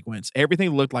action sequence, everything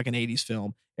looked like an 80s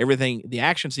film. The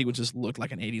action sequences looked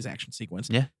like an 80s action sequence.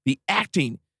 Yeah. The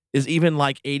acting is even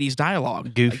like 80s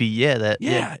dialogue. Goofy,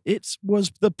 It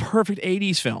was the perfect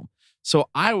 80s film. So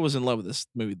I was in love with this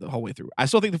movie the whole way through. I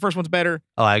still think the first one's better.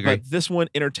 Oh, I agree. But this one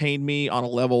entertained me on a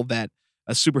level that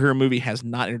a superhero movie has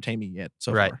not entertained me yet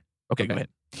so far. Okay, go ahead.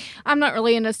 I'm not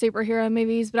really into superhero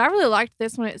movies, but I really liked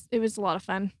this one. It was a lot of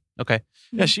fun. Okay.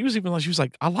 Yeah, she was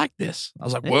like, I like this. I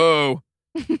was like, whoa.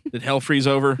 Did hell freeze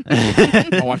over?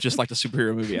 My wife just liked a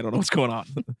superhero movie. I don't know what's going on.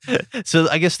 So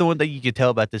I guess the one thing you could tell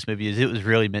about this movie is it was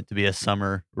really meant to be a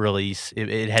summer release.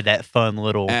 It had that fun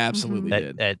little,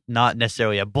 absolutely that not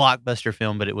necessarily a blockbuster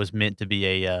film, but it was meant to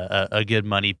be a good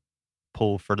money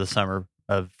pull for the summer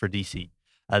for DC.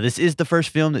 This is the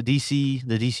first film that the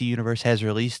DC universe has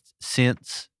released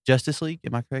since Justice League.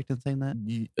 Am I correct in saying that?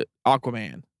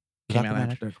 Aquaman came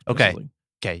out after. Okay,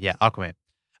 yeah, Aquaman.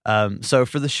 So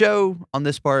for the show on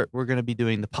this part, we're going to be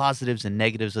doing the positives and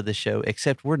negatives of the show,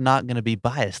 except we're not going to be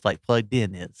biased like Plugged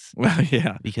In is. Well,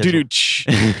 yeah. Because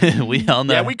we all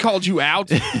know. Yeah, we called you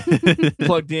out.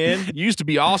 Plugged In. You used to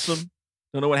be awesome.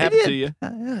 Don't know what happened to you.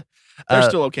 They're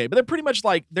still okay. But they're pretty much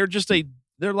like, they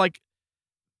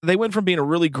went from being a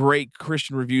really great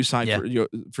Christian review site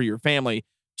for your family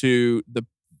to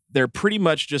they're pretty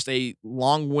much just a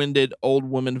long-winded old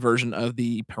woman version of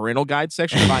the parental guide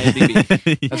section of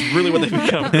IMDb. That's really what they've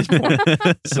become at this point.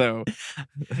 So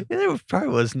there probably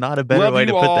was not a better way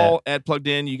to put that. Love you all at Plugged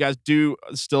In. You guys do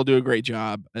still do a great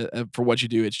job for what you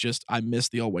do. It's just I miss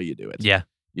the old way you do it. Yeah.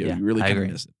 You really kind of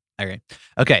miss it. I agree.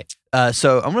 Okay.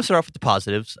 So I'm going to start off with the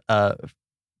positives. For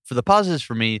the positives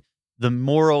for me, the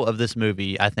moral of this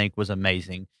movie, I think, was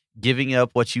amazing. Giving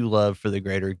up what you love for the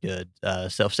greater good,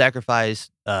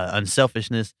 self-sacrifice,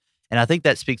 unselfishness. And I think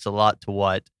that speaks a lot to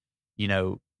what,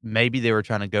 maybe they were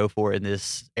trying to go for in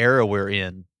this era we're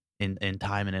in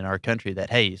time and in our country, that,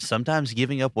 hey, sometimes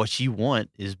giving up what you want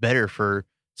is better for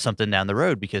something down the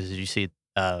road, because as you see,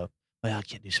 well, I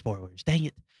can't do spoilers. Dang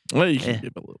it. Well, you can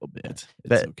give a little bit. It's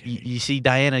but okay. You see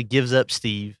Diana gives up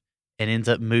Steve and ends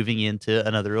up moving into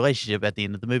another relationship at the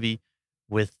end of the movie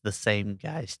with the same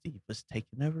guy Steve was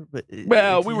taking over. But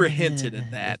we were hinted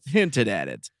at that. Hinted at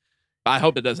it. I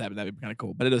hope it does happen. That'd be kind of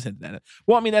cool. But it does hint at it.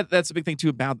 Well, I mean, that's a big thing too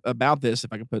about this.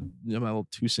 If I can put my little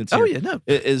 2 cents here. Oh yeah, no.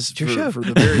 It is for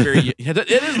the very, very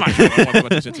it is my show. I want to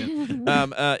put my 2 cents in.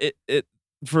 It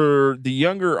for the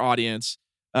younger audience,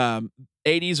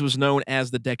 80s was known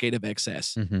as the decade of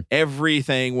excess. Mm-hmm.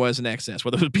 Everything was an excess,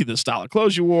 whether it be the style of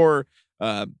clothes you wore,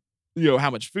 how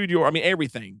much food you wore. I mean,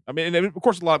 everything. I mean, and of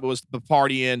course, a lot of it was the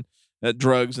partying,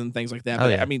 drugs, and things like that.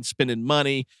 But I mean, spending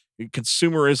money,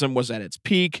 consumerism was at its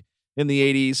peak in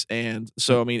the 80s, and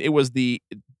so I mean, it was the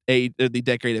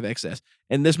decade of excess.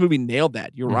 And this movie nailed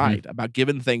that. You're right about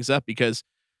giving things up, because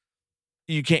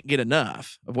you can't get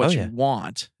enough of what you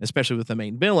want, especially with the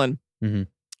main villain,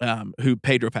 who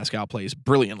Pedro Pascal plays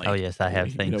brilliantly. Oh yes, I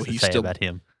have things to say about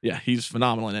him. Yeah, he's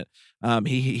phenomenal in it.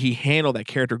 He handled that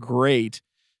character great,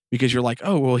 because you're like,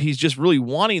 oh well, he's just really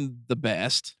wanting the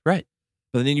best, right?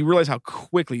 But then you realize how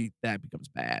quickly that becomes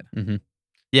bad. Mm-hmm.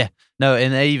 Yeah, no,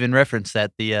 and they even reference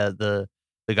that the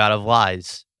god of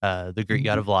lies, the Greek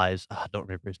god of lies. I don't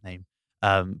remember his name,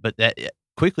 but that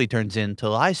quickly turns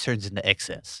into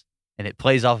excess, and it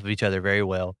plays off of each other very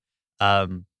well.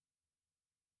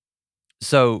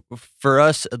 So for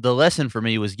us, the lesson for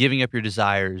me was giving up your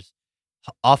desires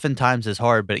oftentimes is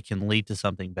hard, but it can lead to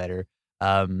something better.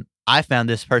 I found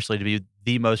this personally to be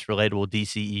the most relatable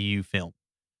DCEU film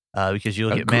because you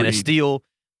look at Man of Steel,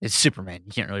 it's Superman.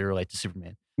 You can't really relate to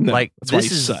Superman. No, like that's why he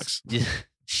sucks.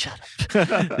 Shut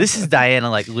up. This is Diana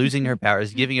like losing her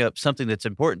powers, giving up something that's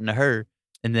important to her,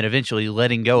 and then eventually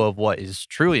letting go of what is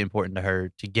truly important to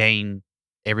her to gain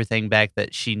everything back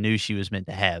that she knew she was meant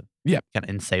to have. Yep.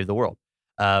 And save the world.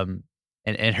 And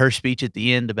her speech at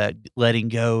the end about letting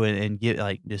go and get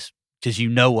like just because you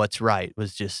know what's right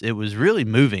was just it was really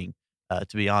moving.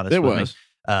 To be honest, it with was.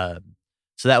 Me.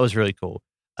 So that was really cool.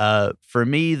 For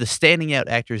me, the standing out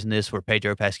actors in this were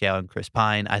Pedro Pascal and Chris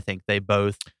Pine. I think they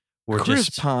both were Chris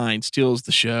Pine steals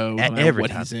the show no matter what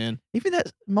he's in. Even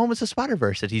that Moments of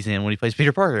Spider-Verse that he's in when he plays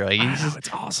Peter Parker. Like, it's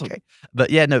awesome. Okay.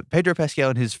 But yeah, no, Pedro Pascal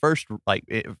in his first,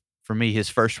 for me, his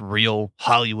first real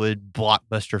Hollywood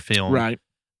blockbuster film. Right.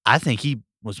 I think he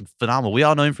was phenomenal. We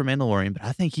all know him from Mandalorian, but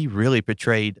I think he really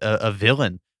portrayed a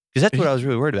villain because that's what I was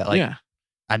really worried about. Like,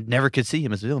 I never could see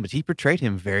him as a villain, but he portrayed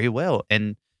him very well,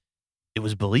 and it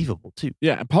was believable too.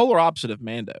 Yeah, and polar opposite of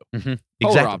Mando. Mm-hmm.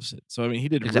 Polar opposite. So I mean, he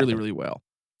did really, really well.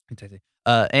 Exactly.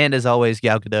 And as always,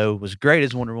 Gal Gadot was great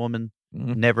as Wonder Woman.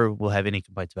 Mm-hmm. Never will have any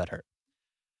complaints about her.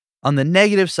 On the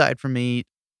negative side for me,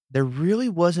 there really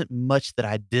wasn't much that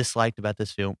I disliked about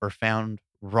this film or found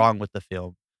wrong with the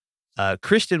film.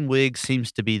 Kristen Wiig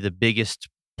seems to be the biggest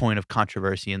point of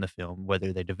controversy in the film,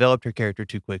 whether they developed her character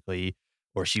too quickly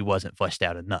or she wasn't fleshed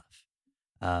out enough.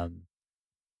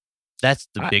 That's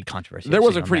the big controversy. There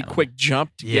was a pretty quick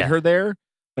jump to get her there,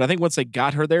 but I think once they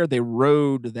got her there, they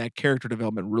rode that character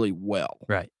development really well.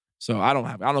 Right. So I don't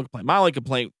complain. My only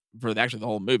complaint for the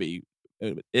whole movie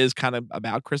is kind of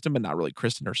about Kristen, but not really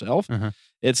Kristen herself. Uh-huh.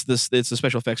 It's the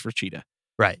special effects for Cheetah.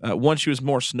 Right. One, she was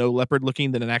more snow leopard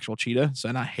looking than an actual cheetah,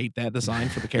 and I hate that design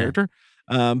for the character.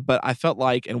 But I felt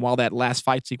like, and while that last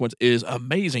fight sequence is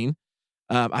amazing,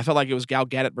 I felt like it was Gal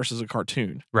Gadot versus a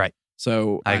cartoon. Right.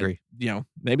 So I agree.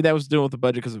 Maybe that was dealing with the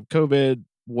budget because of COVID,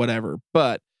 whatever.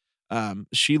 But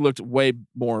she looked way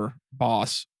more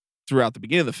boss throughout the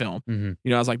beginning of the film.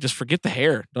 Mm-hmm. I was like, just forget the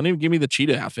hair. Don't even give me the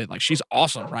cheetah outfit. Like, she's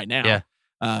awesome right now.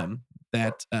 Yeah.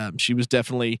 She was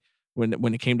definitely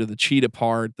when it came to the cheetah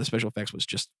part, the special effects was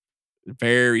just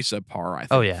very subpar. I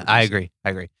think. Oh yeah, I agree.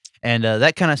 And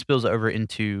that kind of spills over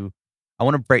into I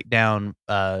want to break down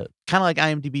kind of like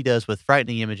IMDb does with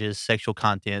frightening images, sexual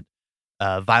content,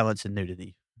 violence, and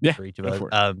nudity for each of us.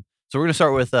 So we're gonna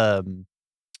start with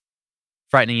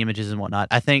frightening images and whatnot.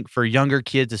 I think for younger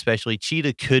kids, especially,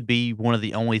 Cheetah could be one of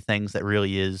the only things that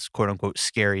really is quote unquote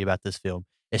scary about this film.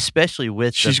 Especially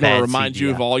with she's going to remind CGI.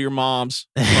 You of all your moms.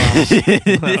 No,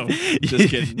 just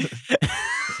kidding.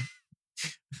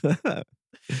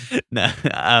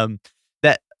 No,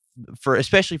 that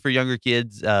especially for younger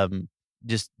kids,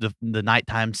 just the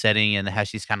nighttime setting and how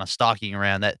she's kind of stalking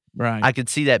around that. Right. I could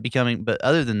see that becoming, but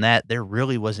other than that, there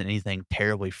really wasn't anything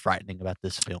terribly frightening about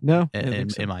this film. No,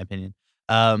 in my opinion.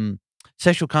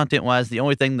 Sexual content wise, the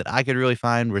only thing that I could really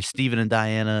find was Steven and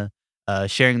Diana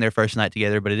sharing their first night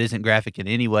together, but it isn't graphic in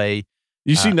any way.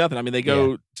 You see nothing. I mean, they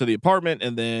go to the apartment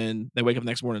and then they wake up the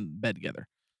next morning in bed together.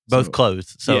 Both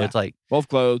clothed. So it's like both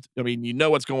clothed. I mean, you know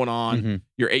what's going on. Mm-hmm.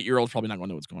 Your 8-year-old's probably not going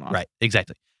to know what's going on. Right.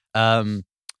 Exactly.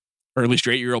 Or at least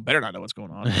your 8-year-old better not know what's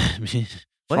going on.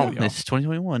 Well, it's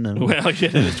 2021. Well, yeah,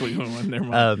 it is 2021. Never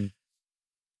mind.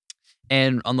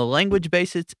 And on the language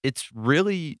basis, it's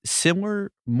really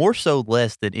similar, more so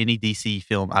less than any DC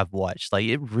film I've watched. Like,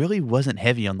 it really wasn't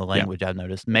heavy on the language, I've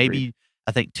noticed. Maybe,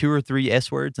 I think 2 or 3 S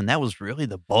words, and that was really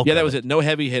the bulk Yeah, that of was it. No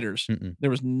heavy hitters. Mm-mm. There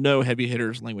was no heavy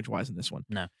hitters language-wise in this one.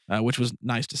 No. Which was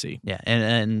nice to see. Yeah,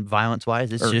 and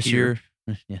violence-wise, it's just here.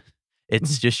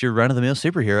 it's just your run-of-the-mill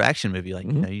superhero action movie. Like,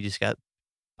 you just got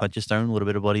punches thrown, a little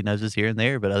bit of bloody noses here and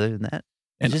there, but other than that.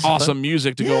 And awesome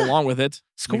music to go along with it.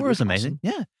 Score is amazing.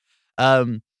 Awesome. Yeah.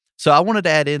 So I wanted to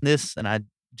add in this, and I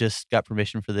just got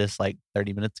permission for this like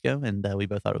 30 minutes ago, and we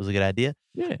both thought it was a good idea.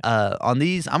 Yeah. On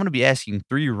these, I'm going to be asking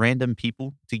 3 random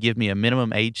people to give me a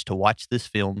minimum age to watch this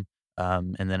film,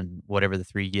 and then whatever the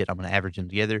 3 get, I'm going to average them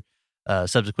together.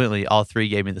 Subsequently, all 3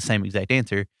 gave me the same exact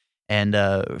answer, and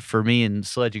for me and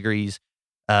Sledge agrees,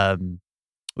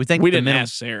 we think we didn't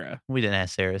ask Sarah. We didn't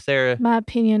ask Sarah. Sarah, my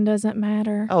opinion doesn't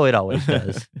matter. Oh, it always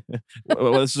does.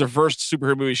 Well, this is her first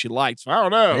superhero movie she liked, so I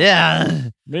don't know. Yeah.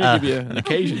 Maybe give you an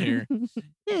occasion here.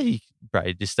 Yeah, you could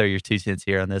probably just throw your 2 cents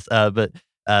here on this. But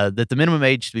that the minimum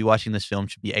age to be watching this film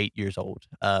should be 8 years old.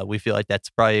 We feel like that's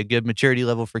probably a good maturity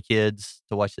level for kids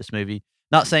to watch this movie.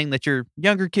 Not saying that your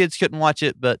younger kids couldn't watch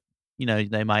it, but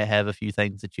they might have a few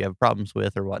things that you have problems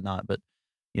with or whatnot, but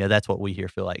that's what we here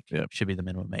feel like should be the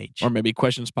minimum age. Or maybe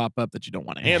questions pop up that you don't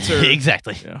want to answer.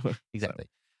 Exactly. Exactly.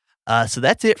 So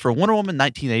that's it for Wonder Woman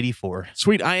 1984.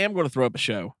 Sweet. I am going to throw up a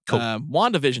show. Cool.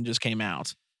 WandaVision just came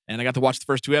out, and I got to watch the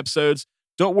first 2 episodes.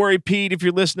 Don't worry, Pete, if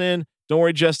you're listening. Don't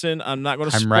worry, Justin. I'm not going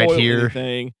to spoil right here.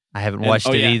 anything. I haven't watched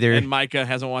it either. And Micah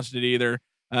hasn't watched it either.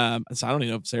 So I don't even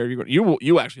know if Sarah,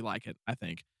 you actually like it, I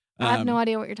think. I have no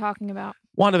idea what you're talking about.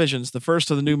 WandaVision's the first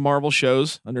of the new Marvel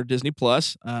shows under Disney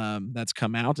Plus that's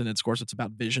come out, and of course it's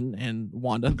about Vision and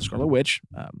Wanda, the Scarlet Witch,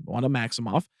 Wanda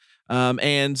Maximoff,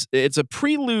 and it's a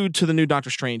prelude to the new Doctor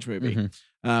Strange movie,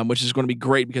 which is going to be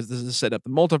great because this is set up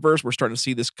the multiverse. We're starting to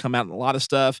see this come out in a lot of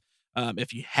stuff.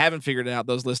 If you haven't figured it out,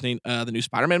 those listening, the new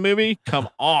Spider-Man movie, come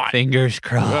on, fingers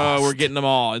crossed. We're getting them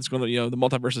all. It's going to, the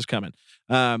multiverse is coming.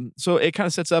 So it kind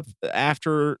of sets up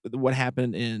after what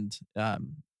happened in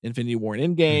Infinity War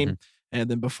and Endgame, and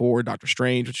then before Doctor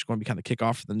Strange, which is going to be kind of kick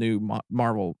off for the new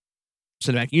Marvel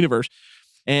Cinematic Universe.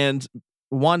 And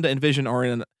Wanda and Vision are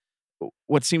in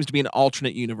what seems to be an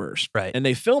alternate universe. Right. And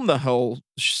they filmed the whole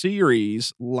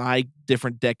series like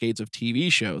different decades of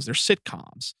TV shows. They're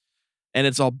sitcoms. And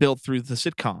it's all built through the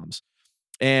sitcoms.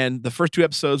 And the first 2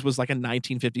 episodes was like a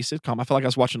 1950s sitcom. I felt like I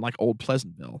was watching like Old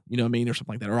Pleasantville, you know what I mean? Or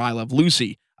something like that. Or I Love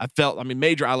Lucy.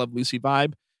 Major I Love Lucy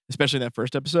vibe, especially that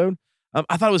first episode.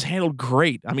 I thought it was handled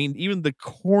great. I mean, even the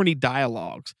corny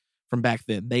dialogues from back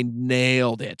then, they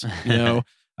nailed it.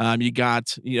 You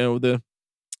got the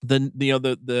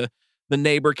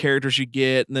neighbor characters you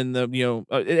get, and then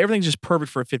everything's just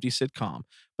perfect for a 50s sitcom.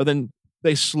 But then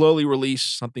they slowly release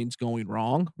something's going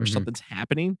wrong or something's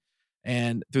happening,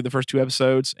 and through the first 2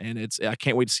 episodes, and I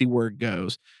can't wait to see where it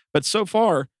goes. But so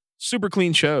far, super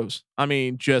clean shows. I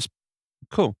mean, just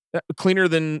cool, cleaner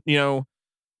than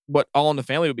what All in the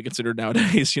Family would be considered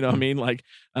nowadays. You know what I mean? Like,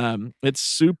 it's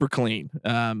super clean.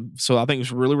 So I think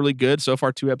it's really, really good. So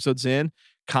far, 2 episodes in,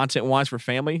 content-wise for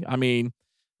family. I mean,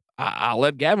 I'll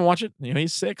let Gavin watch it.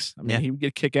 He's 6. I mean, he would get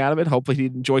a kick out of it. Hopefully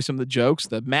he'd enjoy some of the jokes.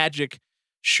 The magic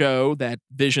show that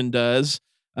Vision does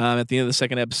at the end of the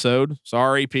 2nd episode.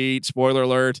 Sorry, Pete. Spoiler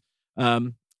alert.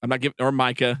 I'm not giving, or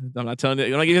Micah. I'm not telling you.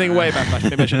 I'm not giving anything away about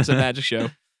maybe I shouldn't say magic show.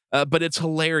 But it's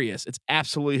hilarious. It's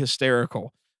absolutely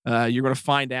hysterical. You're going to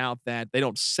find out that they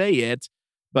don't say it,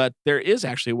 but there is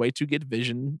actually a way to get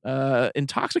Vision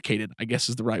intoxicated, I guess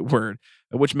is the right word,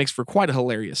 which makes for quite a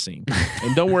hilarious scene.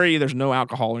 And don't worry, there's no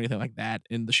alcohol or anything like that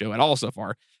in the show at all so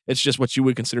far. It's just what you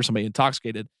would consider somebody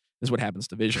intoxicated is what happens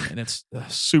to Vision, and it's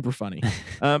super funny.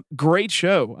 Great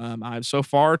show. I've so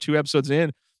far 2 episodes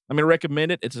in. I'm going to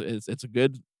recommend it. It's a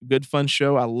good fun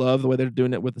show. I love the way they're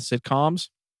doing it with the sitcoms.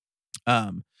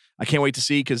 I can't wait to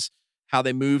see because how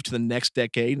they move to the next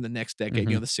decade and the next decade,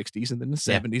 the 60s and then the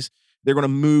 70s. They're going to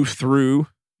move through,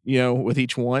 with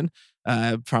each one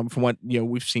from what,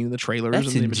 we've seen in the trailers.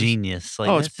 That's and ingenious.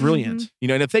 It's brilliant.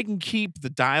 And if they can keep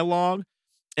the dialogue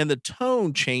and the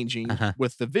tone changing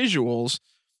with the visuals,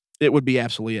 it would be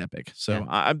absolutely epic. So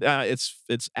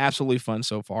it's absolutely fun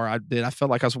so far. I felt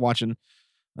like I was watching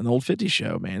an old 50s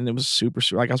show, man. And it was super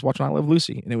like I was watching I Love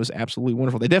Lucy, and it was absolutely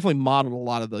wonderful. They definitely modeled a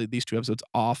lot of these 2 episodes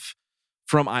off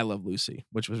from I Love Lucy,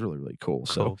 which was really, really cool.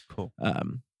 So, cool.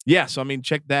 So I mean,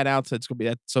 check that out. It's going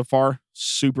to be so far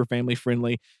super family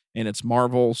friendly, and it's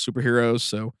Marvel superheroes.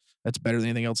 So that's better than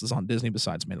anything else that's on Disney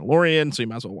besides Mandalorian. So you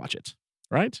might as well watch it.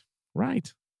 Right?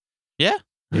 Yeah.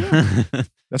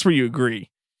 That's where you agree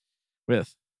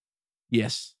with.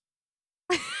 Yes.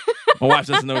 My wife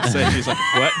doesn't know what to say. She's like,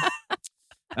 what?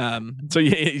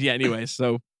 Anyway,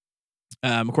 so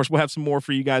of course we'll have some more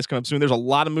for you guys coming up soon. There's a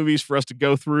lot of movies for us to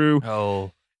go through.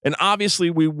 And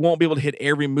obviously we won't be able to hit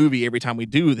every movie every time we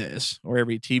do this or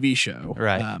every TV show.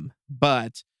 Right.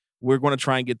 But we're going to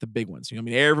try and get the big ones.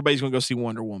 Everybody's going to go see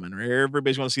Wonder Woman, or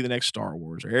everybody's going to see the next Star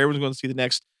Wars, or everyone's going to see the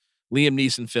next Liam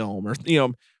Neeson film, or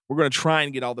we're going to try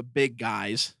and get all the big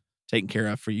guys taken care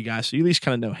of for you guys, so you at least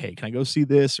kind of know, hey, can I go see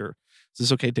this, or is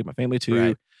this okay to take my family to?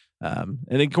 Right.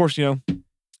 And of course,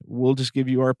 we'll just give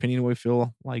you our opinion. We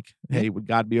feel like, hey, would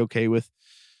God be okay with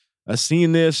us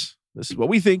seeing this? This is what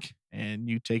we think, and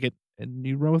you take it and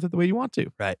you run with it the way you want to.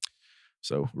 Right.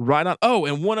 So right on. Oh,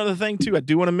 and one other thing too, I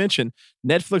do want to mention,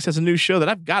 Netflix has a new show that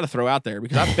I've got to throw out there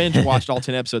because I binge watched all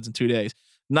 10 episodes in 2 days.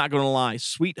 Not going to lie.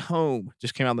 Sweet Home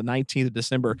just came out on the 19th of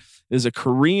December. It is a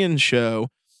Korean show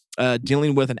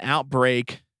dealing with an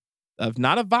outbreak of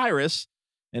not a virus,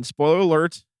 and spoiler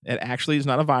alert, it actually is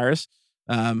not a virus,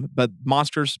 but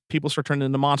people start turning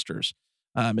into monsters.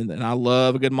 And I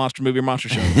love a good monster movie or monster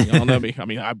show. Y'all know me. I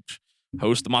mean, I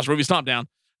host the Monster Movie Stomp Down.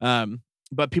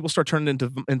 But people start turning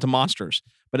into monsters.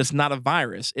 But it's not a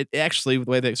virus. It actually,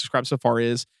 the way they describe it so far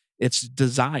is It's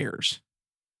desires.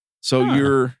 So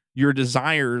your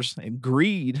desires and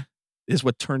greed is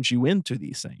what turns you into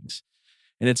these things.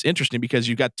 And it's interesting because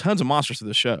you've got tons of monsters to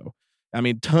the show. I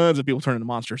mean, tons of people turn into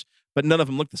monsters, but none of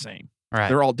them look the same. Right.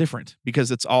 They're all different because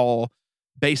it's all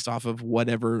based off of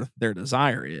whatever their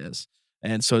desire is.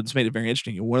 And so it's made it very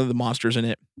interesting. One of the monsters in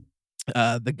it,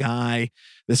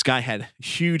 this guy had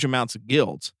huge amounts of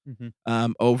guilt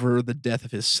over the death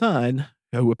of his son,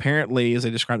 who apparently, as they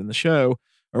described in the show,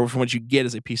 or from what you get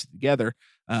as they piece it together,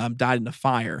 died in a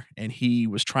fire. And he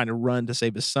was trying to run to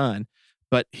save his son,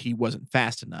 but he wasn't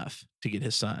fast enough to get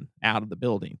his son out of the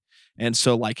building. And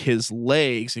so like his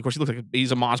legs, and of course he looks like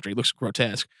he's a monster. He looks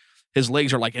grotesque. His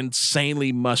legs are like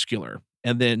insanely muscular.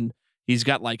 And then he's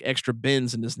got like extra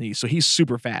bends in his knees. So he's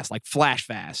super fast, like flash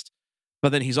fast.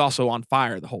 But then he's also on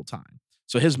fire the whole time.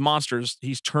 So his monsters,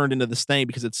 he's turned into this thing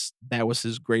because that was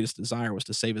his greatest desire, was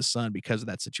to save his son because of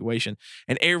that situation.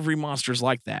 And every monster's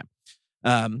like that.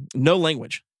 No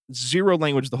language, 0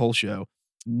 language the whole show.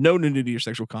 No nudity or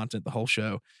sexual content the whole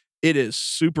show. It is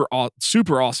super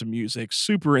awesome music,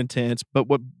 super intense. But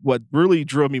what really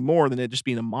drove me more than it just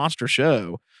being a monster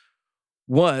show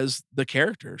was the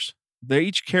characters.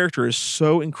 Each character is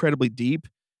so incredibly deep,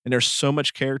 and there's so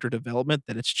much character development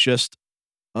that it's just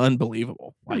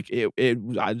unbelievable. Like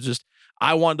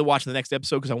I wanted to watch the next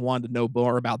episode because I wanted to know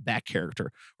more about that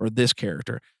character or this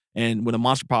character. And when a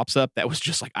monster pops up, that was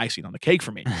just like icing on the cake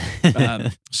for me.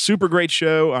 Super great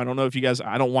show. I don't know if you guys,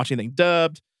 I don't watch anything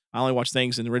dubbed. I only watch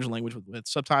things in the original language with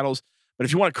subtitles. But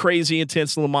if you want a crazy,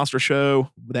 intense little monster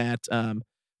show that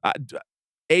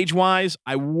age-wise,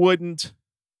 I wouldn't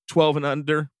 12 and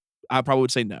under. I probably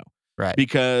would say no. Right.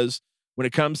 Because when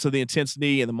it comes to the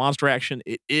intensity and the monster action,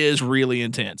 it is really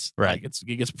intense. Right. Like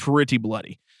it gets pretty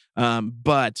bloody.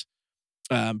 But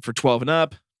for 12 and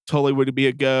up, totally would be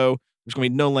a go. There's going to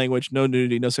be no language, no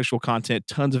nudity, no sexual content,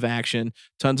 tons of action,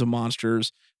 tons of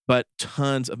monsters, but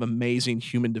tons of amazing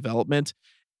human development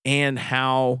and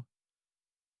how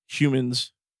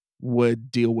humans would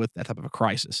deal with that type of a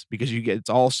crisis, because it's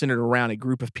all centered around a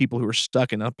group of people who are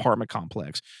stuck in an apartment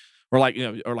complex or like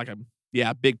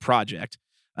a big project.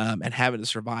 And having to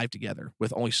survive together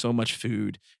with only so much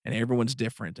food, and everyone's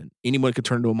different, and anyone could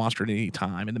turn into a monster at any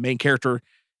time. And the main character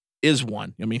is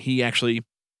one. I mean, he actually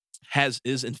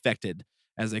is infected,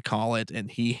 as they call it, and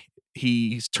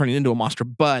he's turning into a monster.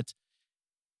 But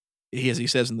as he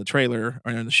says in the trailer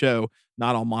or in the show,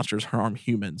 not all monsters harm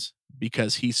humans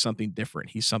because he's something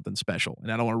different. He's something special,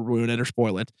 and I don't want to ruin it or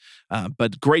spoil it.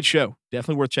 But great show,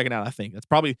 definitely worth checking out. I think that's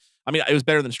probably. I mean, it was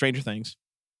better than Stranger Things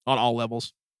on all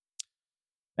levels.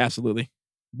 Absolutely.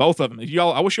 Both of them.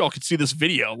 I wish y'all could see this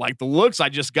video. Like the looks I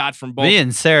just got from both. Me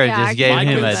and Sarah just gave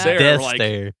him a death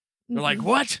stare. They're like,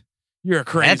 what? You're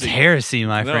crazy. That's heresy,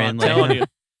 my friend. I'm telling you.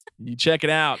 You check it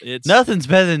out. It's nothing's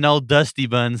better than old Dusty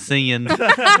Bun singing. Look,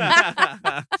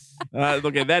 that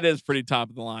is pretty top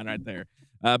of the line right there.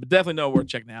 But definitely know worth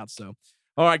checking out. So,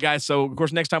 all right, guys. So, of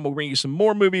course, next time we'll bring you some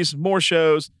more movies, more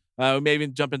shows. We may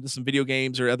even jump into some video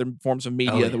games or other forms of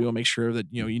media that we will make sure that,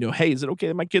 hey, is it okay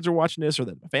that my kids are watching this, or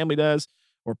that my family does,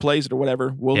 or plays it, or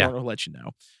whatever? We'll let you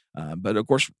know. But of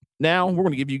course, now we're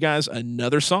going to give you guys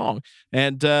another song.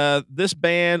 And this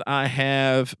band I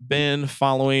have been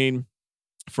following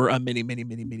for many, many,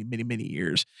 many, many, many, many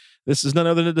years. This is none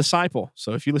other than a Disciple.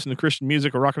 So if you listen to Christian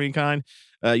music or rock of any kind,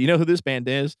 you know who this band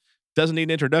is. Doesn't need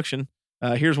an introduction.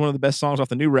 Here's one of the best songs off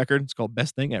the new record. It's called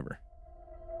Best Thing Ever.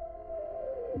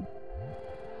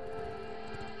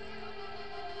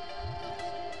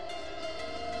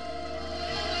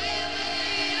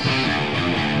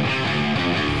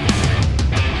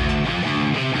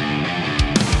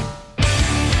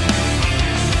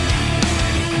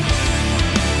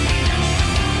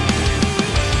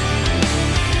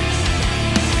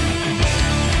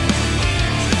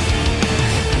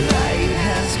 Light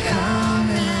has come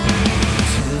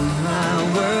into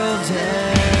my world.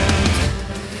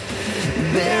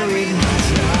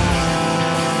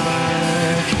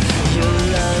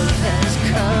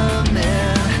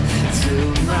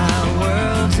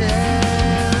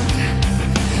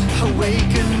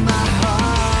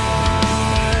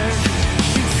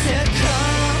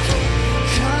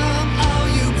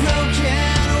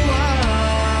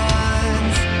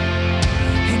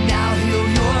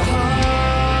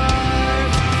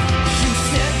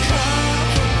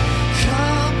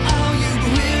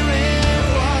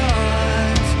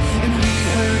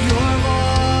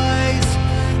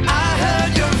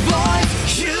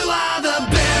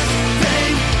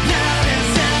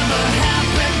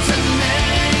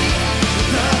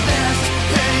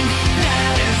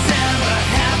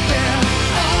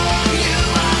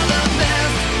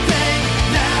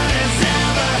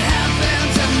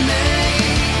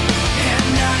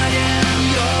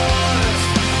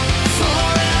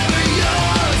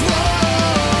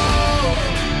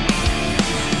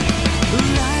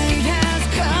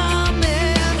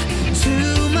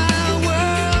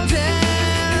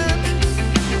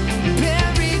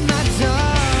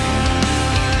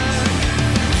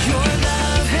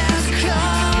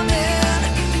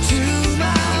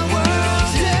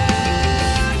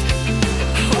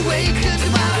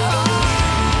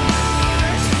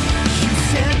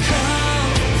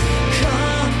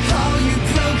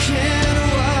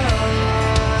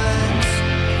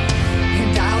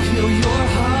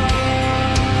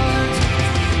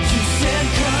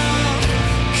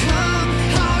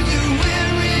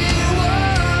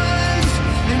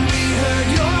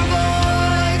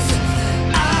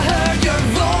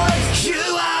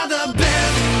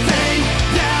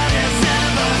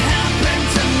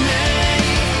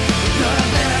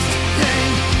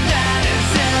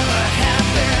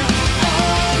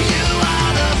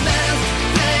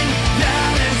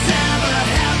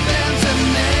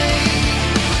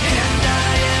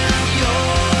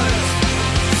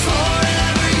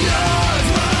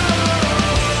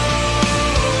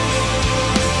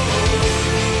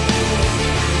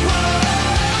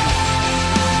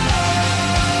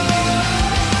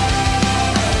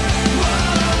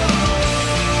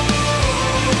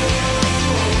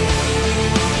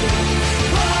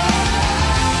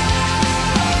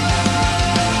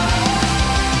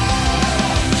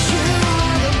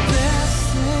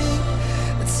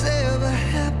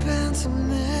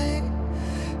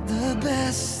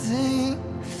 best thing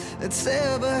that's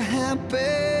ever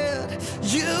happened.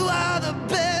 You are the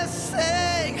best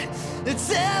thing that's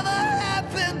ever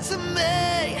happened to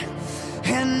me,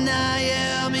 and I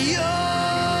am yours.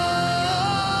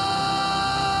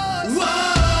 Whoa.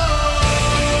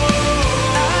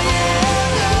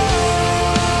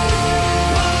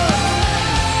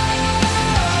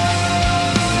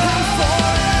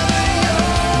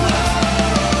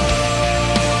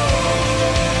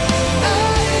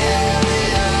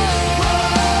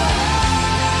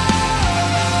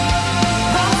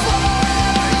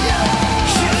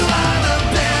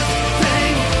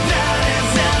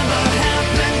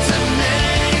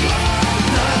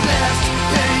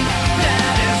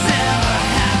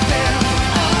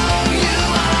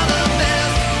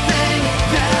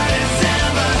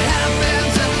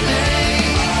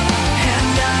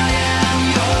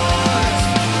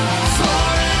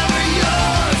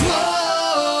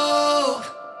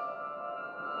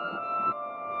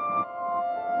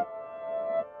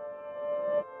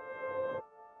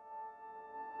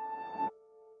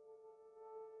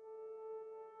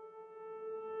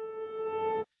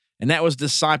 And that was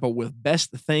Disciple with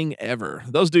Best Thing Ever.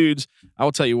 Those dudes, I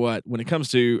will tell you what, when it comes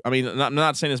to, I mean, I'm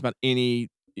not saying this about any,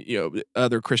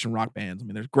 other Christian rock bands. I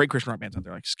mean, there's great Christian rock bands out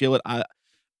there like Skillet. I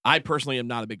personally am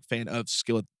not a big fan of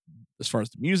Skillet as far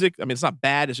as the music. I mean, it's not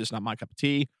bad. It's just not my cup of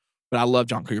tea. But I love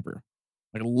John Cooper.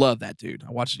 Like, I love that dude.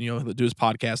 I watch, do his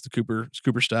podcast, the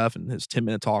Cooper stuff, and his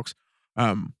 10-minute talks.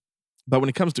 But when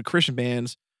it comes to Christian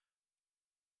bands,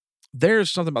 there's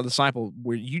something about Disciple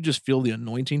where you just feel the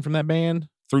anointing from that band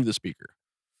through the speaker,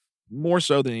 more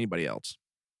so than anybody else.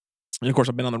 And of course,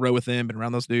 I've been on the road with them, been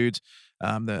around those dudes.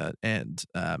 Kevin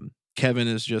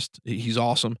is he's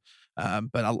awesome.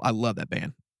 But I love that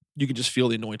band. You can just feel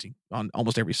the anointing on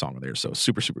almost every song there. So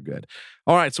super, super good.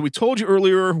 All right. So we told you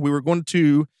earlier we were going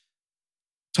to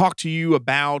talk to you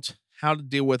about how to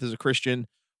deal with as a Christian,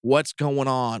 what's going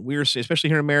on. We are, especially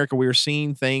here in America, we are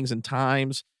seeing things and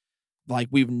times like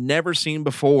we've never seen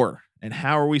before. And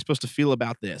how are we supposed to feel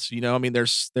about this? I mean,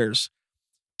 there's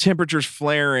temperatures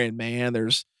flaring, man.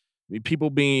 There's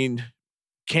people being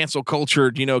cancel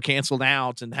cultured, canceled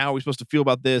out. And how are we supposed to feel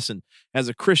about this? And as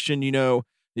a Christian, you're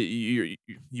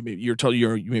told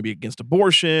you may be against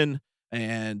abortion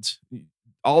and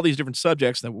all these different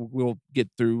subjects that we'll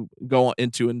go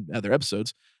into in other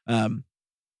episodes.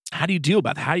 How do you deal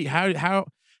about that?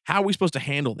 How are we supposed to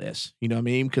handle this? You know what I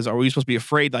mean? Because are we supposed to be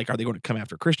afraid? Like, are they going to come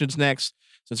after Christians next?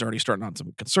 Since they're already starting on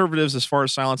some conservatives as far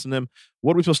as silencing them.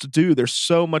 What are we supposed to do? There's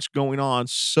so much going on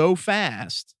so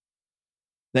fast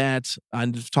that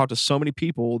I've talked to so many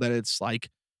people that it's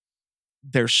like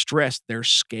they're stressed, they're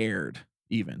scared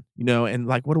even, and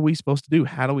like, what are we supposed to do?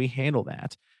 How do we handle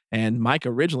that? And Mike,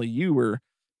 originally you were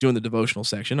doing the devotional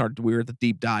section, or we're at the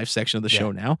deep dive section of the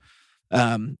show now.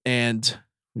 And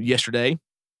yesterday,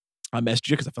 I messaged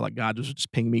you because I felt like God was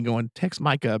just pinging me going, text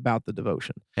Micah about the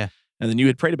devotion. Yeah. And then you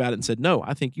had prayed about it and said, no,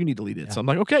 I think you need to lead it. Yeah. So I'm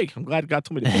like, okay, I'm glad God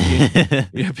told me to ping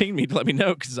you. Ping me to let me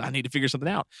know because I need to figure something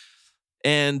out.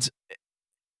 And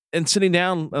sitting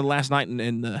down last night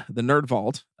in the Nerd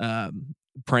Vault,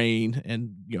 praying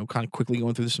and, kind of quickly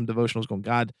going through some devotionals going,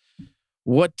 God,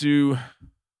 what do you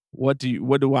want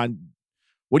me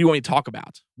to talk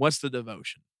about? What's the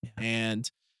devotion? Yeah.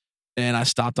 And I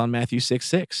stopped on Matthew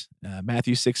 6:6.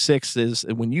 Matthew 6:6 is,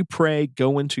 when you pray,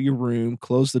 go into your room,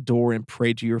 close the door, and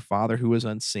pray to your Father who is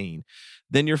unseen.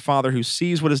 Then your Father who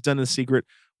sees what is done in secret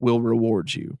will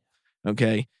reward you.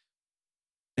 Okay?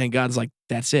 And God's like,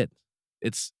 that's it.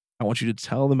 I want you to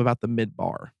tell them about the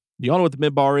midbar. Do y'all know what the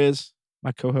midbar is,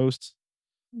 my co-hosts?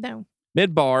 No.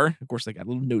 Midbar, of course, they got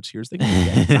little notes here. So they can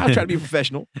do that. I'll try to be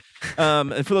professional.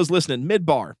 And for those listening,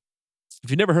 midbar. If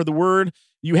you've never heard the word,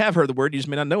 you have heard the word, you just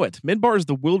may not know it. Midbar is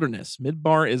the wilderness.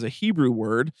 Midbar is a Hebrew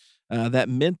word that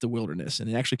meant the wilderness. And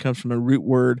it actually comes from a root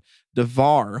word,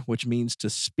 davar, which means to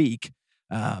speak.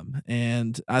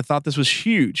 And I thought this was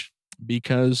huge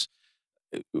because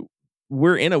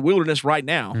we're in a wilderness right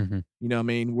now. Mm-hmm. You know what I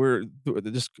mean? We're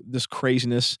this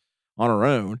craziness on our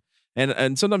own.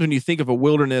 And sometimes when you think of a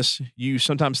wilderness, you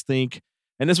sometimes think,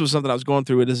 and this was something I was going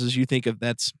through, is you think of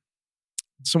that's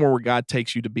somewhere where God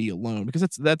takes you to be alone, because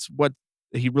that's what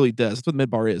he really does. That's what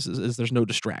midbar is there's no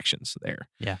distractions there.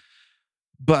 Yeah.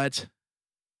 But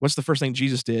what's the first thing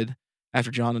Jesus did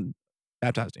after John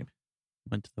baptized him?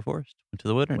 Went to the forest, went to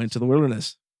the wilderness. Went to the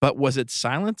wilderness. But was it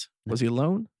silent? No. Was he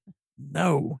alone?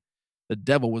 No. The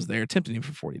devil was there tempting him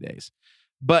for 40 days.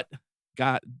 But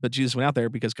Jesus went out there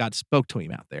because God spoke to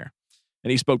him out there.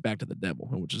 And he spoke back to the devil,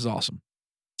 which is awesome.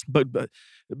 But the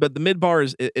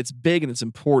midbar it's big and it's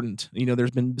important. There's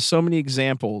been so many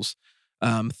examples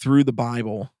through the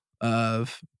Bible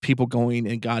of people going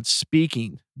and God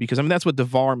speaking, because I mean that's what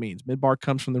Devar means. Midbar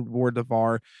comes from the word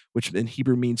Devar, which in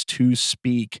Hebrew means to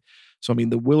speak. So I mean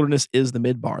the wilderness is the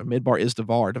Midbar. Midbar is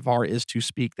Devar. Devar is to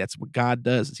speak. That's what God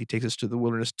does, is he takes us to the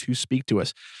wilderness to speak to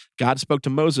us. God spoke to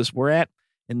Moses. We're at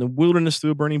in the wilderness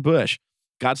through a burning bush.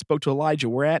 God spoke to Elijah.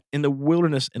 We're at in the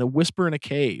wilderness in a whisper in a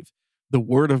cave. The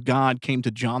word of God came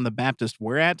to John the Baptist.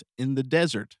 We're at in the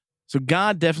desert. So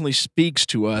God definitely speaks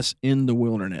to us in the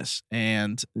wilderness.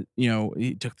 And,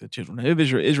 he took the children of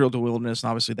Israel to the wilderness. And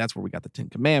obviously that's where we got the 10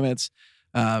 Commandments.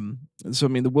 So, I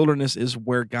mean, the wilderness is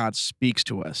where God speaks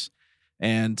to us.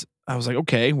 And I was like,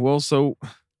 okay, well, so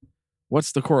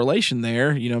what's the correlation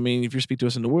there? I mean, if you speak to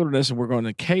us in the wilderness and we're going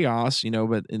to chaos,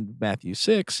 but in Matthew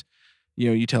 6,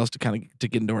 you tell us to kind of to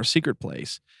get into our secret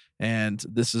place. And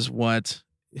this is what,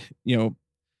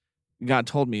 God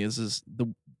told me is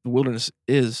the wilderness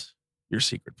is your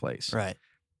secret place. Right.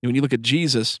 When you look at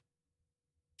Jesus,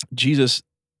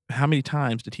 how many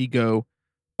times did he go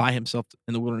by himself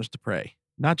in the wilderness to pray?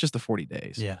 Not just the 40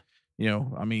 days. Yeah.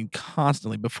 I mean,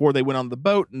 constantly. Before they went on the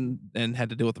boat and had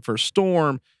to deal with the first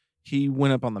storm, he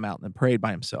went up on the mountain and prayed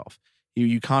by himself.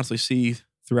 You constantly see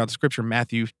throughout the scripture,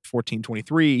 Matthew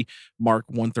 14:23, Mark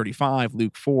 1:35,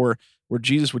 Luke 4, where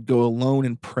Jesus would go alone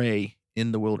and pray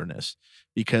in the wilderness,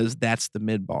 because that's the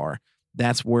Midbar.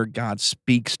 That's where God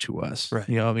speaks to us. Right.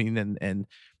 I mean, and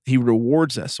he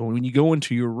rewards us. So when you go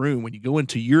into your room, when you go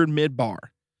into your Midbar,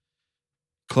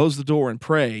 close the door and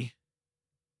pray,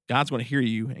 God's going to hear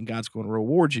you and God's going to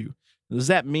reward you. Does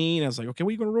that mean, I was like, okay, what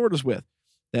are you going to reward us with?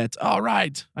 That's all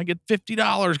right. I get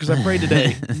 $50 because I prayed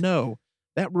today. No,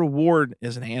 that reward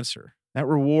is an answer. That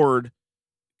reward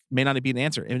may not be an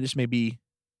answer. It just may be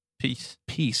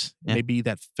peace. It may be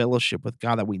that fellowship with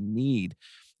God that we need.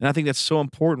 And I think that's so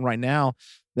important right now,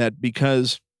 that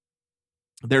because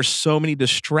there's so many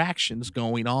distractions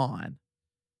going on,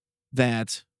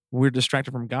 that we're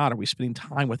distracted from God. Are we spending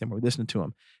time with him? Are we listening to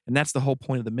him? And that's the whole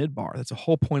point of the Midbar. That's the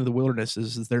whole point of the wilderness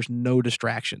is there's no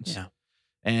distractions. Yeah.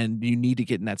 And you need to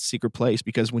get in that secret place,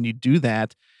 because when you do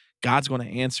that, God's going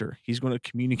to answer. He's going to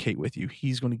communicate with you.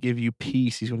 He's going to give you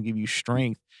peace. He's going to give you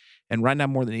strength. And right now,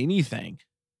 more than anything,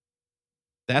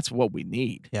 that's what we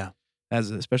need. Yeah.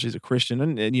 Especially as a Christian,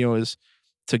 and is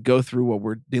to go through what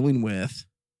we're dealing with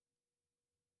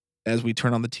as we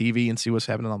turn on the TV and see what's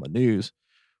happening on the news,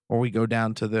 or we go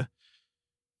down to the,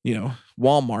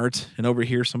 Walmart and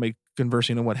overhear somebody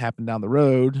conversing on what happened down the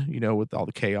road, with all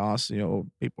the chaos, people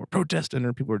are protesting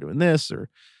or people are doing this, or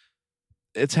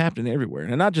it's happening everywhere.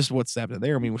 And not just what's happening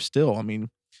there. I mean,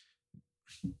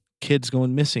 kids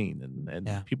going missing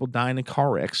and people dying in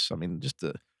car wrecks. I mean, just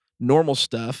the normal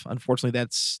stuff. Unfortunately,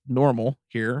 that's normal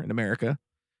here in America,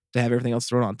 to have everything else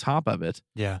thrown on top of it.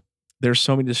 Yeah. There's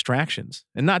so many distractions,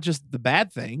 and not just the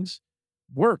bad things,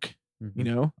 work,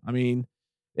 I mean,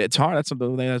 it's hard. That's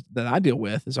something that I deal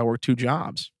with, is I work 2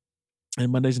 jobs,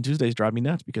 and Mondays and Tuesdays drive me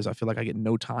nuts, because I feel like I get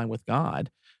no time with God,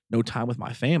 no time with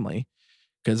my family,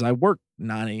 because I work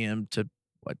 9 a.m. to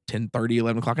 10:30,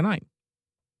 11 o'clock at night,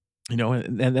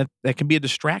 and that can be a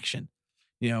distraction,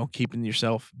 keeping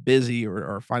yourself busy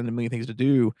or finding a million things to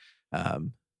do.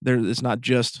 It's not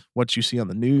just what you see on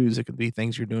the news. It could be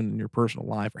things you're doing in your personal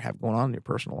life or have going on in your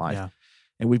personal life. Yeah.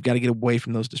 And we've got to get away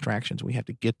from those distractions. We have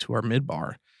to get to our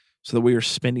Midbar so that we are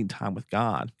spending time with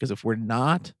God. Because if we're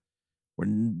not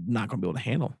going to be able to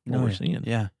handle what we're seeing.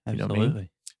 Yeah, absolutely. You know what I mean?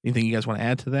 Anything you guys want to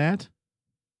add to that?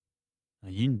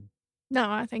 No,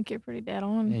 I think you're pretty dead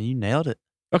on. Yeah, you nailed it.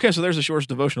 Okay, so there's the shortest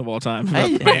devotion of all time.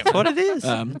 Hey, that's what it is.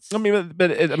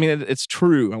 It's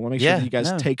true. I want to make sure that you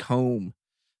guys take home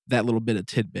that little bit of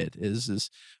tidbit.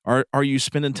 Are you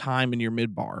spending time in your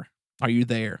Midbar? Are you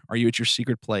there? Are you at your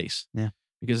secret place? Yeah.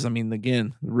 Because,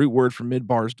 again, the root word for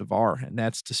Midbar is Devar, and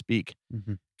that's to speak.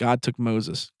 Mm-hmm. God took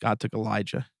Moses. God took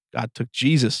Elijah. God took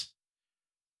Jesus,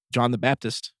 John the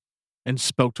Baptist, and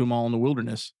spoke to them all in the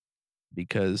wilderness,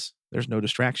 because there's no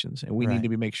distractions. And we need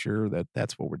to make sure that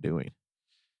that's what we're doing.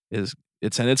 It's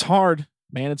hard,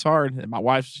 man. It's hard. And my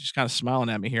wife's just kind of smiling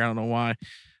at me here. I don't know why.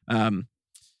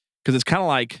 Because it's kind of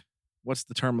like, what's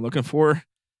the term I'm looking for?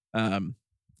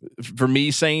 For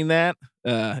me saying that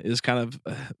is kind of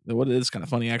what it is kind of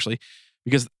funny, actually,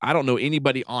 because I don't know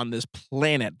anybody on this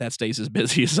planet that stays as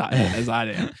busy as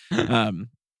I am.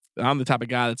 I'm the type of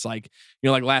guy that's like,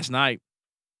 like last night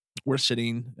we're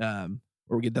sitting where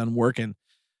we get done working,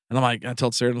 and I'm like, I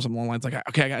told Sarah something along the lines like,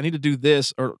 okay, I need to do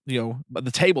this, or but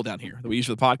the table down here that we use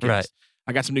for the podcast. Right.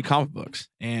 I got some new comic books,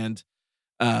 and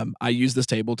I use this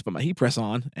table to put my heat press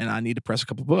on, and I need to press a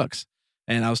couple books.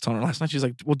 And I was telling her last night, she's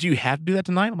like, well, do you have to do that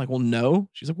tonight? I'm like, well, no.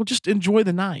 She's like, well, just enjoy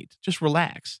the night. Just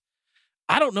relax.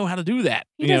 I don't know how to do that.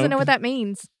 He doesn't know what that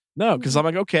means. No, because I'm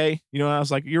like, okay, I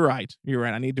was like, you're right.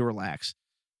 I need to relax.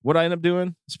 What I end up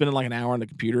doing, spending like an hour on the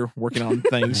computer working on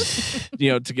things,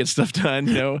 to get stuff done.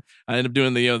 I end up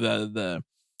doing the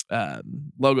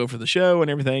logo for the show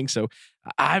and everything. So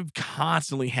I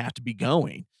constantly have to be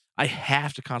going. I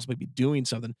have to constantly be doing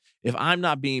something. If I'm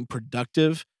not being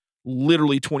productive,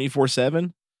 literally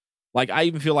 24/7, like I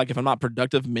even feel like if I'm not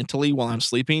productive mentally while I'm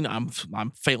sleeping, I'm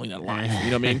failing at life.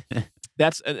 You know what I mean?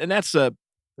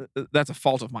 That's a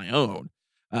fault of my own.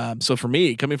 So for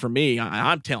me, coming from me,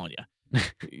 I'm telling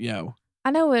you,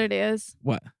 I know what it is.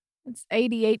 What? It's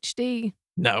ADHD.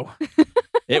 No,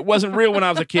 it wasn't real when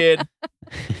I was a kid,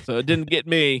 so it didn't get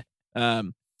me.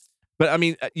 But I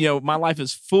mean, my life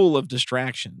is full of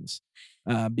distractions,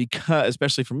 because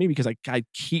especially for me, because I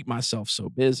keep myself so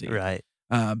busy. Right.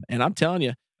 And I'm telling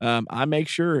you, I make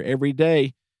sure every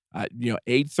day,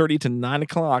 8:30 to 9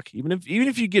 o'clock, even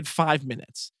if you get 5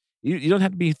 minutes, you don't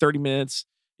have to be 30 minutes.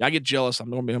 I get jealous. I'm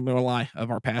going to lie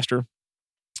of our pastor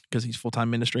because he's full-time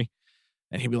ministry.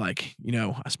 And he'd be like,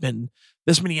 I spend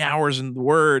this many hours in the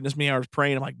word, this many hours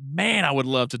praying. I'm like, man, I would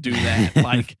love to do that.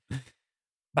 Like,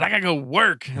 but I got to go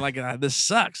work. Like, this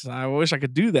sucks. I wish I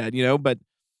could do that,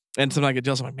 and sometimes I get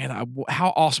jealous. I'm like, man,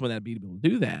 how awesome would that be to be able to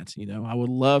do that? I would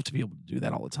love to be able to do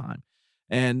that all the time.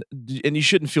 And you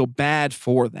shouldn't feel bad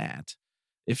for that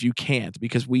if you can't,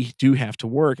 because we do have to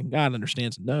work, and God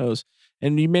understands and knows.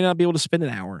 And you may not be able to spend an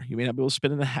hour. You may not be able to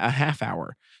spend a half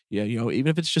hour. Even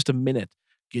if it's just a minute,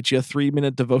 get you a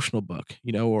 3-minute devotional book,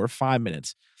 or 5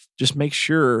 minutes. Just make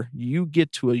sure you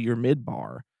get to your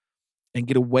mid-bar and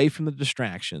get away from the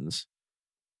distractions.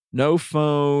 No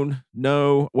phone,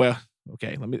 no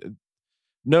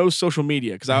social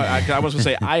media. Because I was going to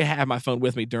say, I have my phone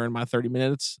with me during my 30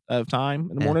 minutes of time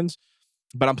in the mornings,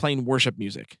 but I'm playing worship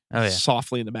music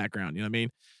softly in the background. You know what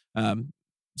I mean?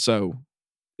 So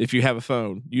if you have a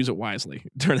phone, use it wisely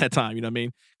during that time. You know what I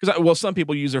mean? Because some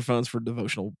people use their phones for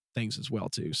devotional things as well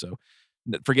too. So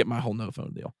forget my whole no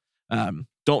phone deal.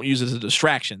 Don't use it as a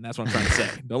distraction. That's what I'm trying to say.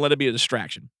 Don't let it be a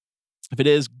distraction. If it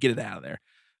is, get it out of there.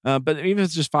 But even if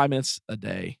it's just 5 minutes a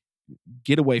day,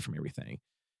 get away from everything.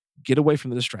 Get away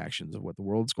from the distractions of what the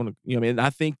world's going to, and I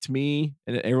think to me,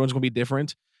 and everyone's going to be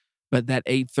different, but that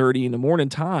 8:30 in the morning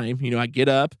time, I get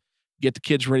up, get the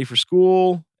kids ready for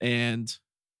school, and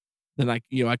then I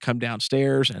come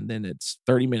downstairs, and then it's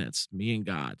 30 minutes, me and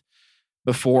God,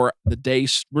 before the day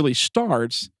really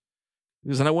starts.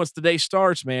 Because I know once the day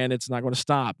starts, man, it's not going to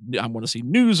stop. I'm going to see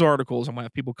news articles. I'm going to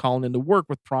have people calling into work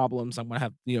with problems. I'm going to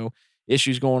have,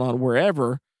 issues going on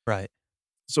wherever. Right.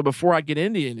 So before I get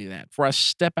into any of that, before I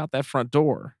step out that front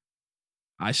door,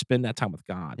 I spend that time with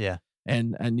God. Yeah.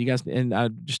 And you guys, and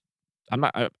I'm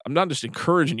not just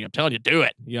encouraging you. I'm telling you, do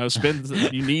it.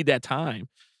 You need that time,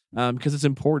 because it's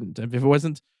important. If it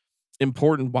wasn't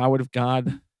important, why would have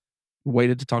God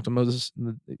waited to talk to Moses,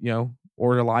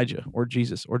 or Elijah, or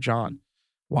Jesus, or John?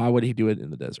 Why would he do it in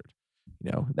the desert?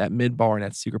 That mid-bar and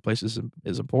that secret place is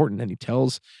important. And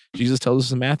Jesus tells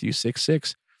us in Matthew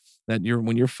 6:6 that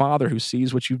when your Father who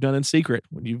sees what you've done in secret,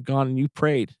 when you've gone and you've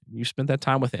prayed, and you spent that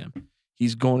time with him,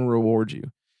 he's going to reward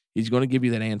you. He's going to give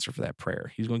you that answer for that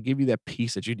prayer. He's going to give you that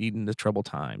peace that you need in the troubled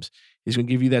times. He's going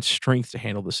to give you that strength to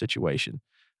handle the situation.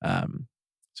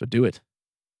 So do it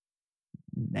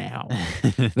now.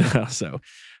 So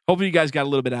hopefully you guys got a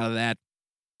little bit out of that.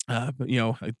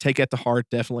 Take that to heart,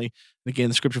 definitely. Again,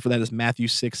 the scripture for that is Matthew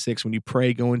 6:6. When you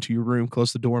pray, go into your room,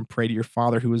 close the door, and pray to your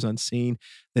Father who is unseen.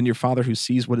 Then your Father who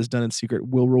sees what is done in secret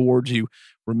will reward you.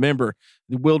 Remember,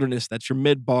 the wilderness, that's your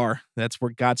mid-bar. That's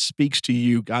where God speaks to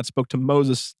you. God spoke to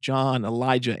Moses, John,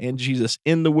 Elijah, and Jesus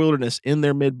in the wilderness, in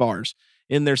their mid-bars,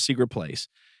 in their secret place.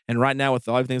 And right now, with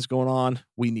everything that's going on,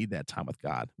 we need that time with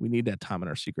God. We need that time in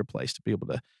our secret place to be able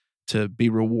to be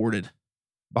rewarded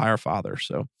by our Father.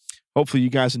 So hopefully you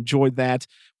guys enjoyed that.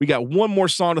 We got one more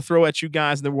song to throw at you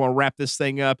guys, and then we're going to wrap this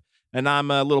thing up. And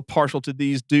I'm a little partial to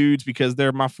these dudes because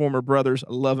they're my former brothers.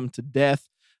 I love them to death.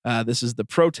 This is The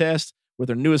Protest with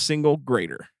their newest single,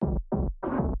 Greater.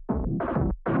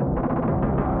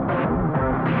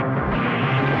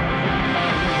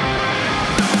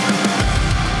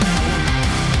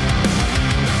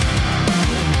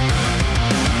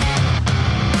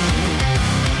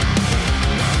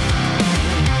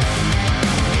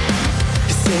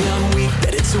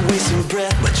 It's a waste of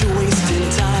breath, but you're wasting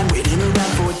time waiting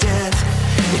around for death.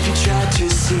 If you try to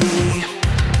see,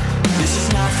 this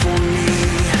is not for me.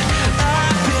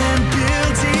 I've been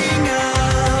building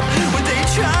up what they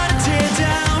try to tear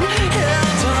down,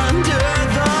 held under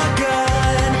the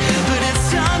gun, but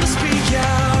it's time to speak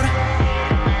out.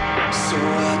 So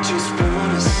I just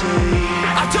wanna say,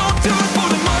 I don't do it for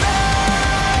the money,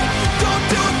 don't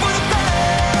do it for the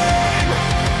fame.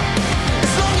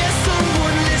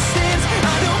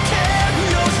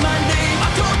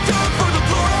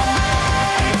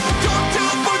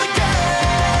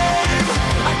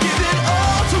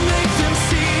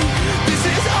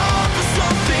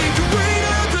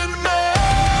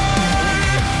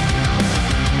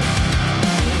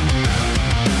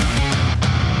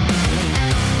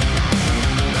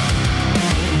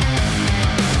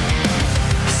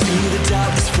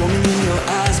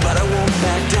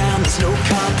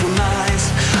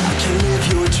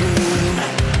 dream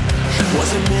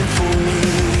wasn't meant for me.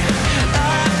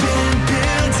 I've been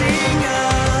building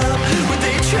up what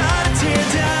they try to tear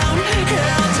down,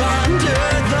 held under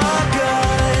the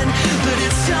gun, but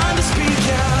it's time to speak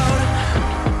out.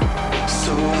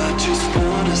 So I just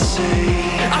wanna say,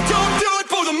 I don't do it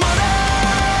for the money,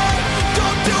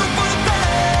 don't do it for the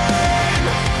fame.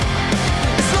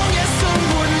 As long as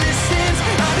someone listens,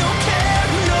 I don't care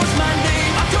who knows my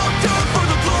name. I don't do it for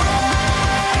the glory,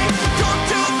 don't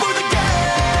do it for the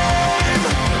game.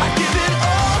 I give it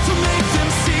all to make them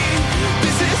see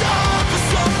this is all for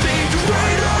something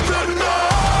greater than me.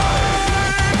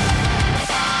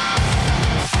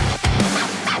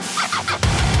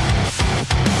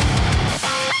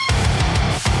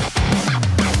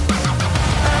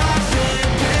 I've been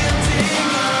building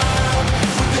up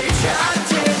what they try to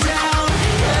tear down,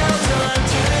 held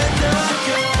under the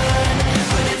gun,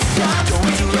 but it's time to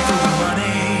speak out.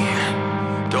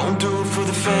 Don't do it for the money, don't do it for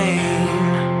the fame.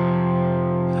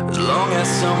 As long as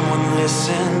someone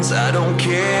listens, I don't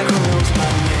care who knows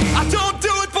my name. I don't do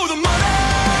it for the money,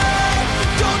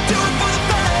 don't do it for the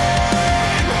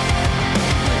fame.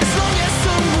 As long as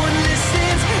someone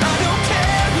listens, I don't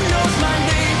care who knows my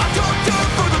name. I don't do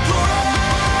it for the glory,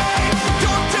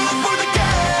 don't do it for the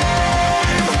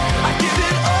game. I give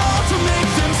it all to make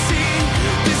them see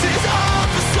this is all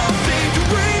for something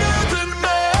greater than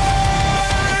me.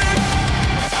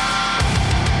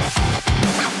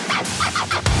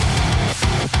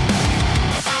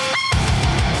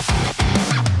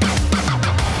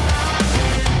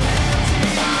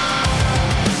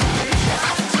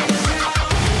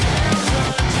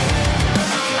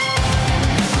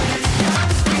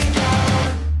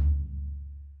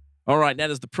 All right, that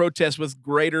is The Protest with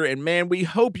Greater. And man, we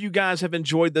hope you guys have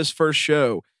enjoyed this first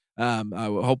show.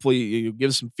 Hopefully you give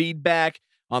us some feedback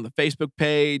on the Facebook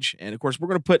page. And of course, we're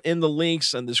going to put in the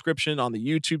links and description on the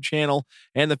YouTube channel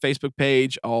and the Facebook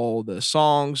page, all the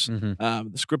songs,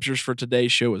 the scriptures for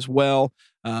today's show as well.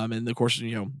 And of course,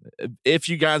 if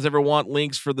you guys ever want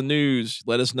links for the news,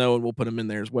 let us know and we'll put them in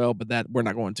there as well. But that we're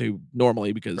not going to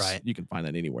normally because you can find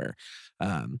that anywhere.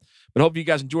 But hope you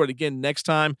guys enjoyed it. Again, next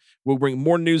time we'll bring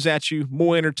more news at you,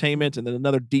 more entertainment, and then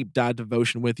another deep dive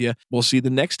devotion with you. We'll see you the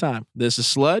next time. This is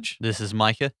Sludge. This is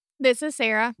Micah. This is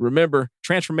Sarah. Remember,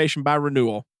 transformation by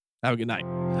renewal. Have a good night.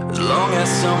 As long as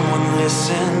someone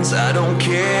listens, I don't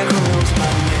care who knows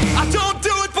my name. I don't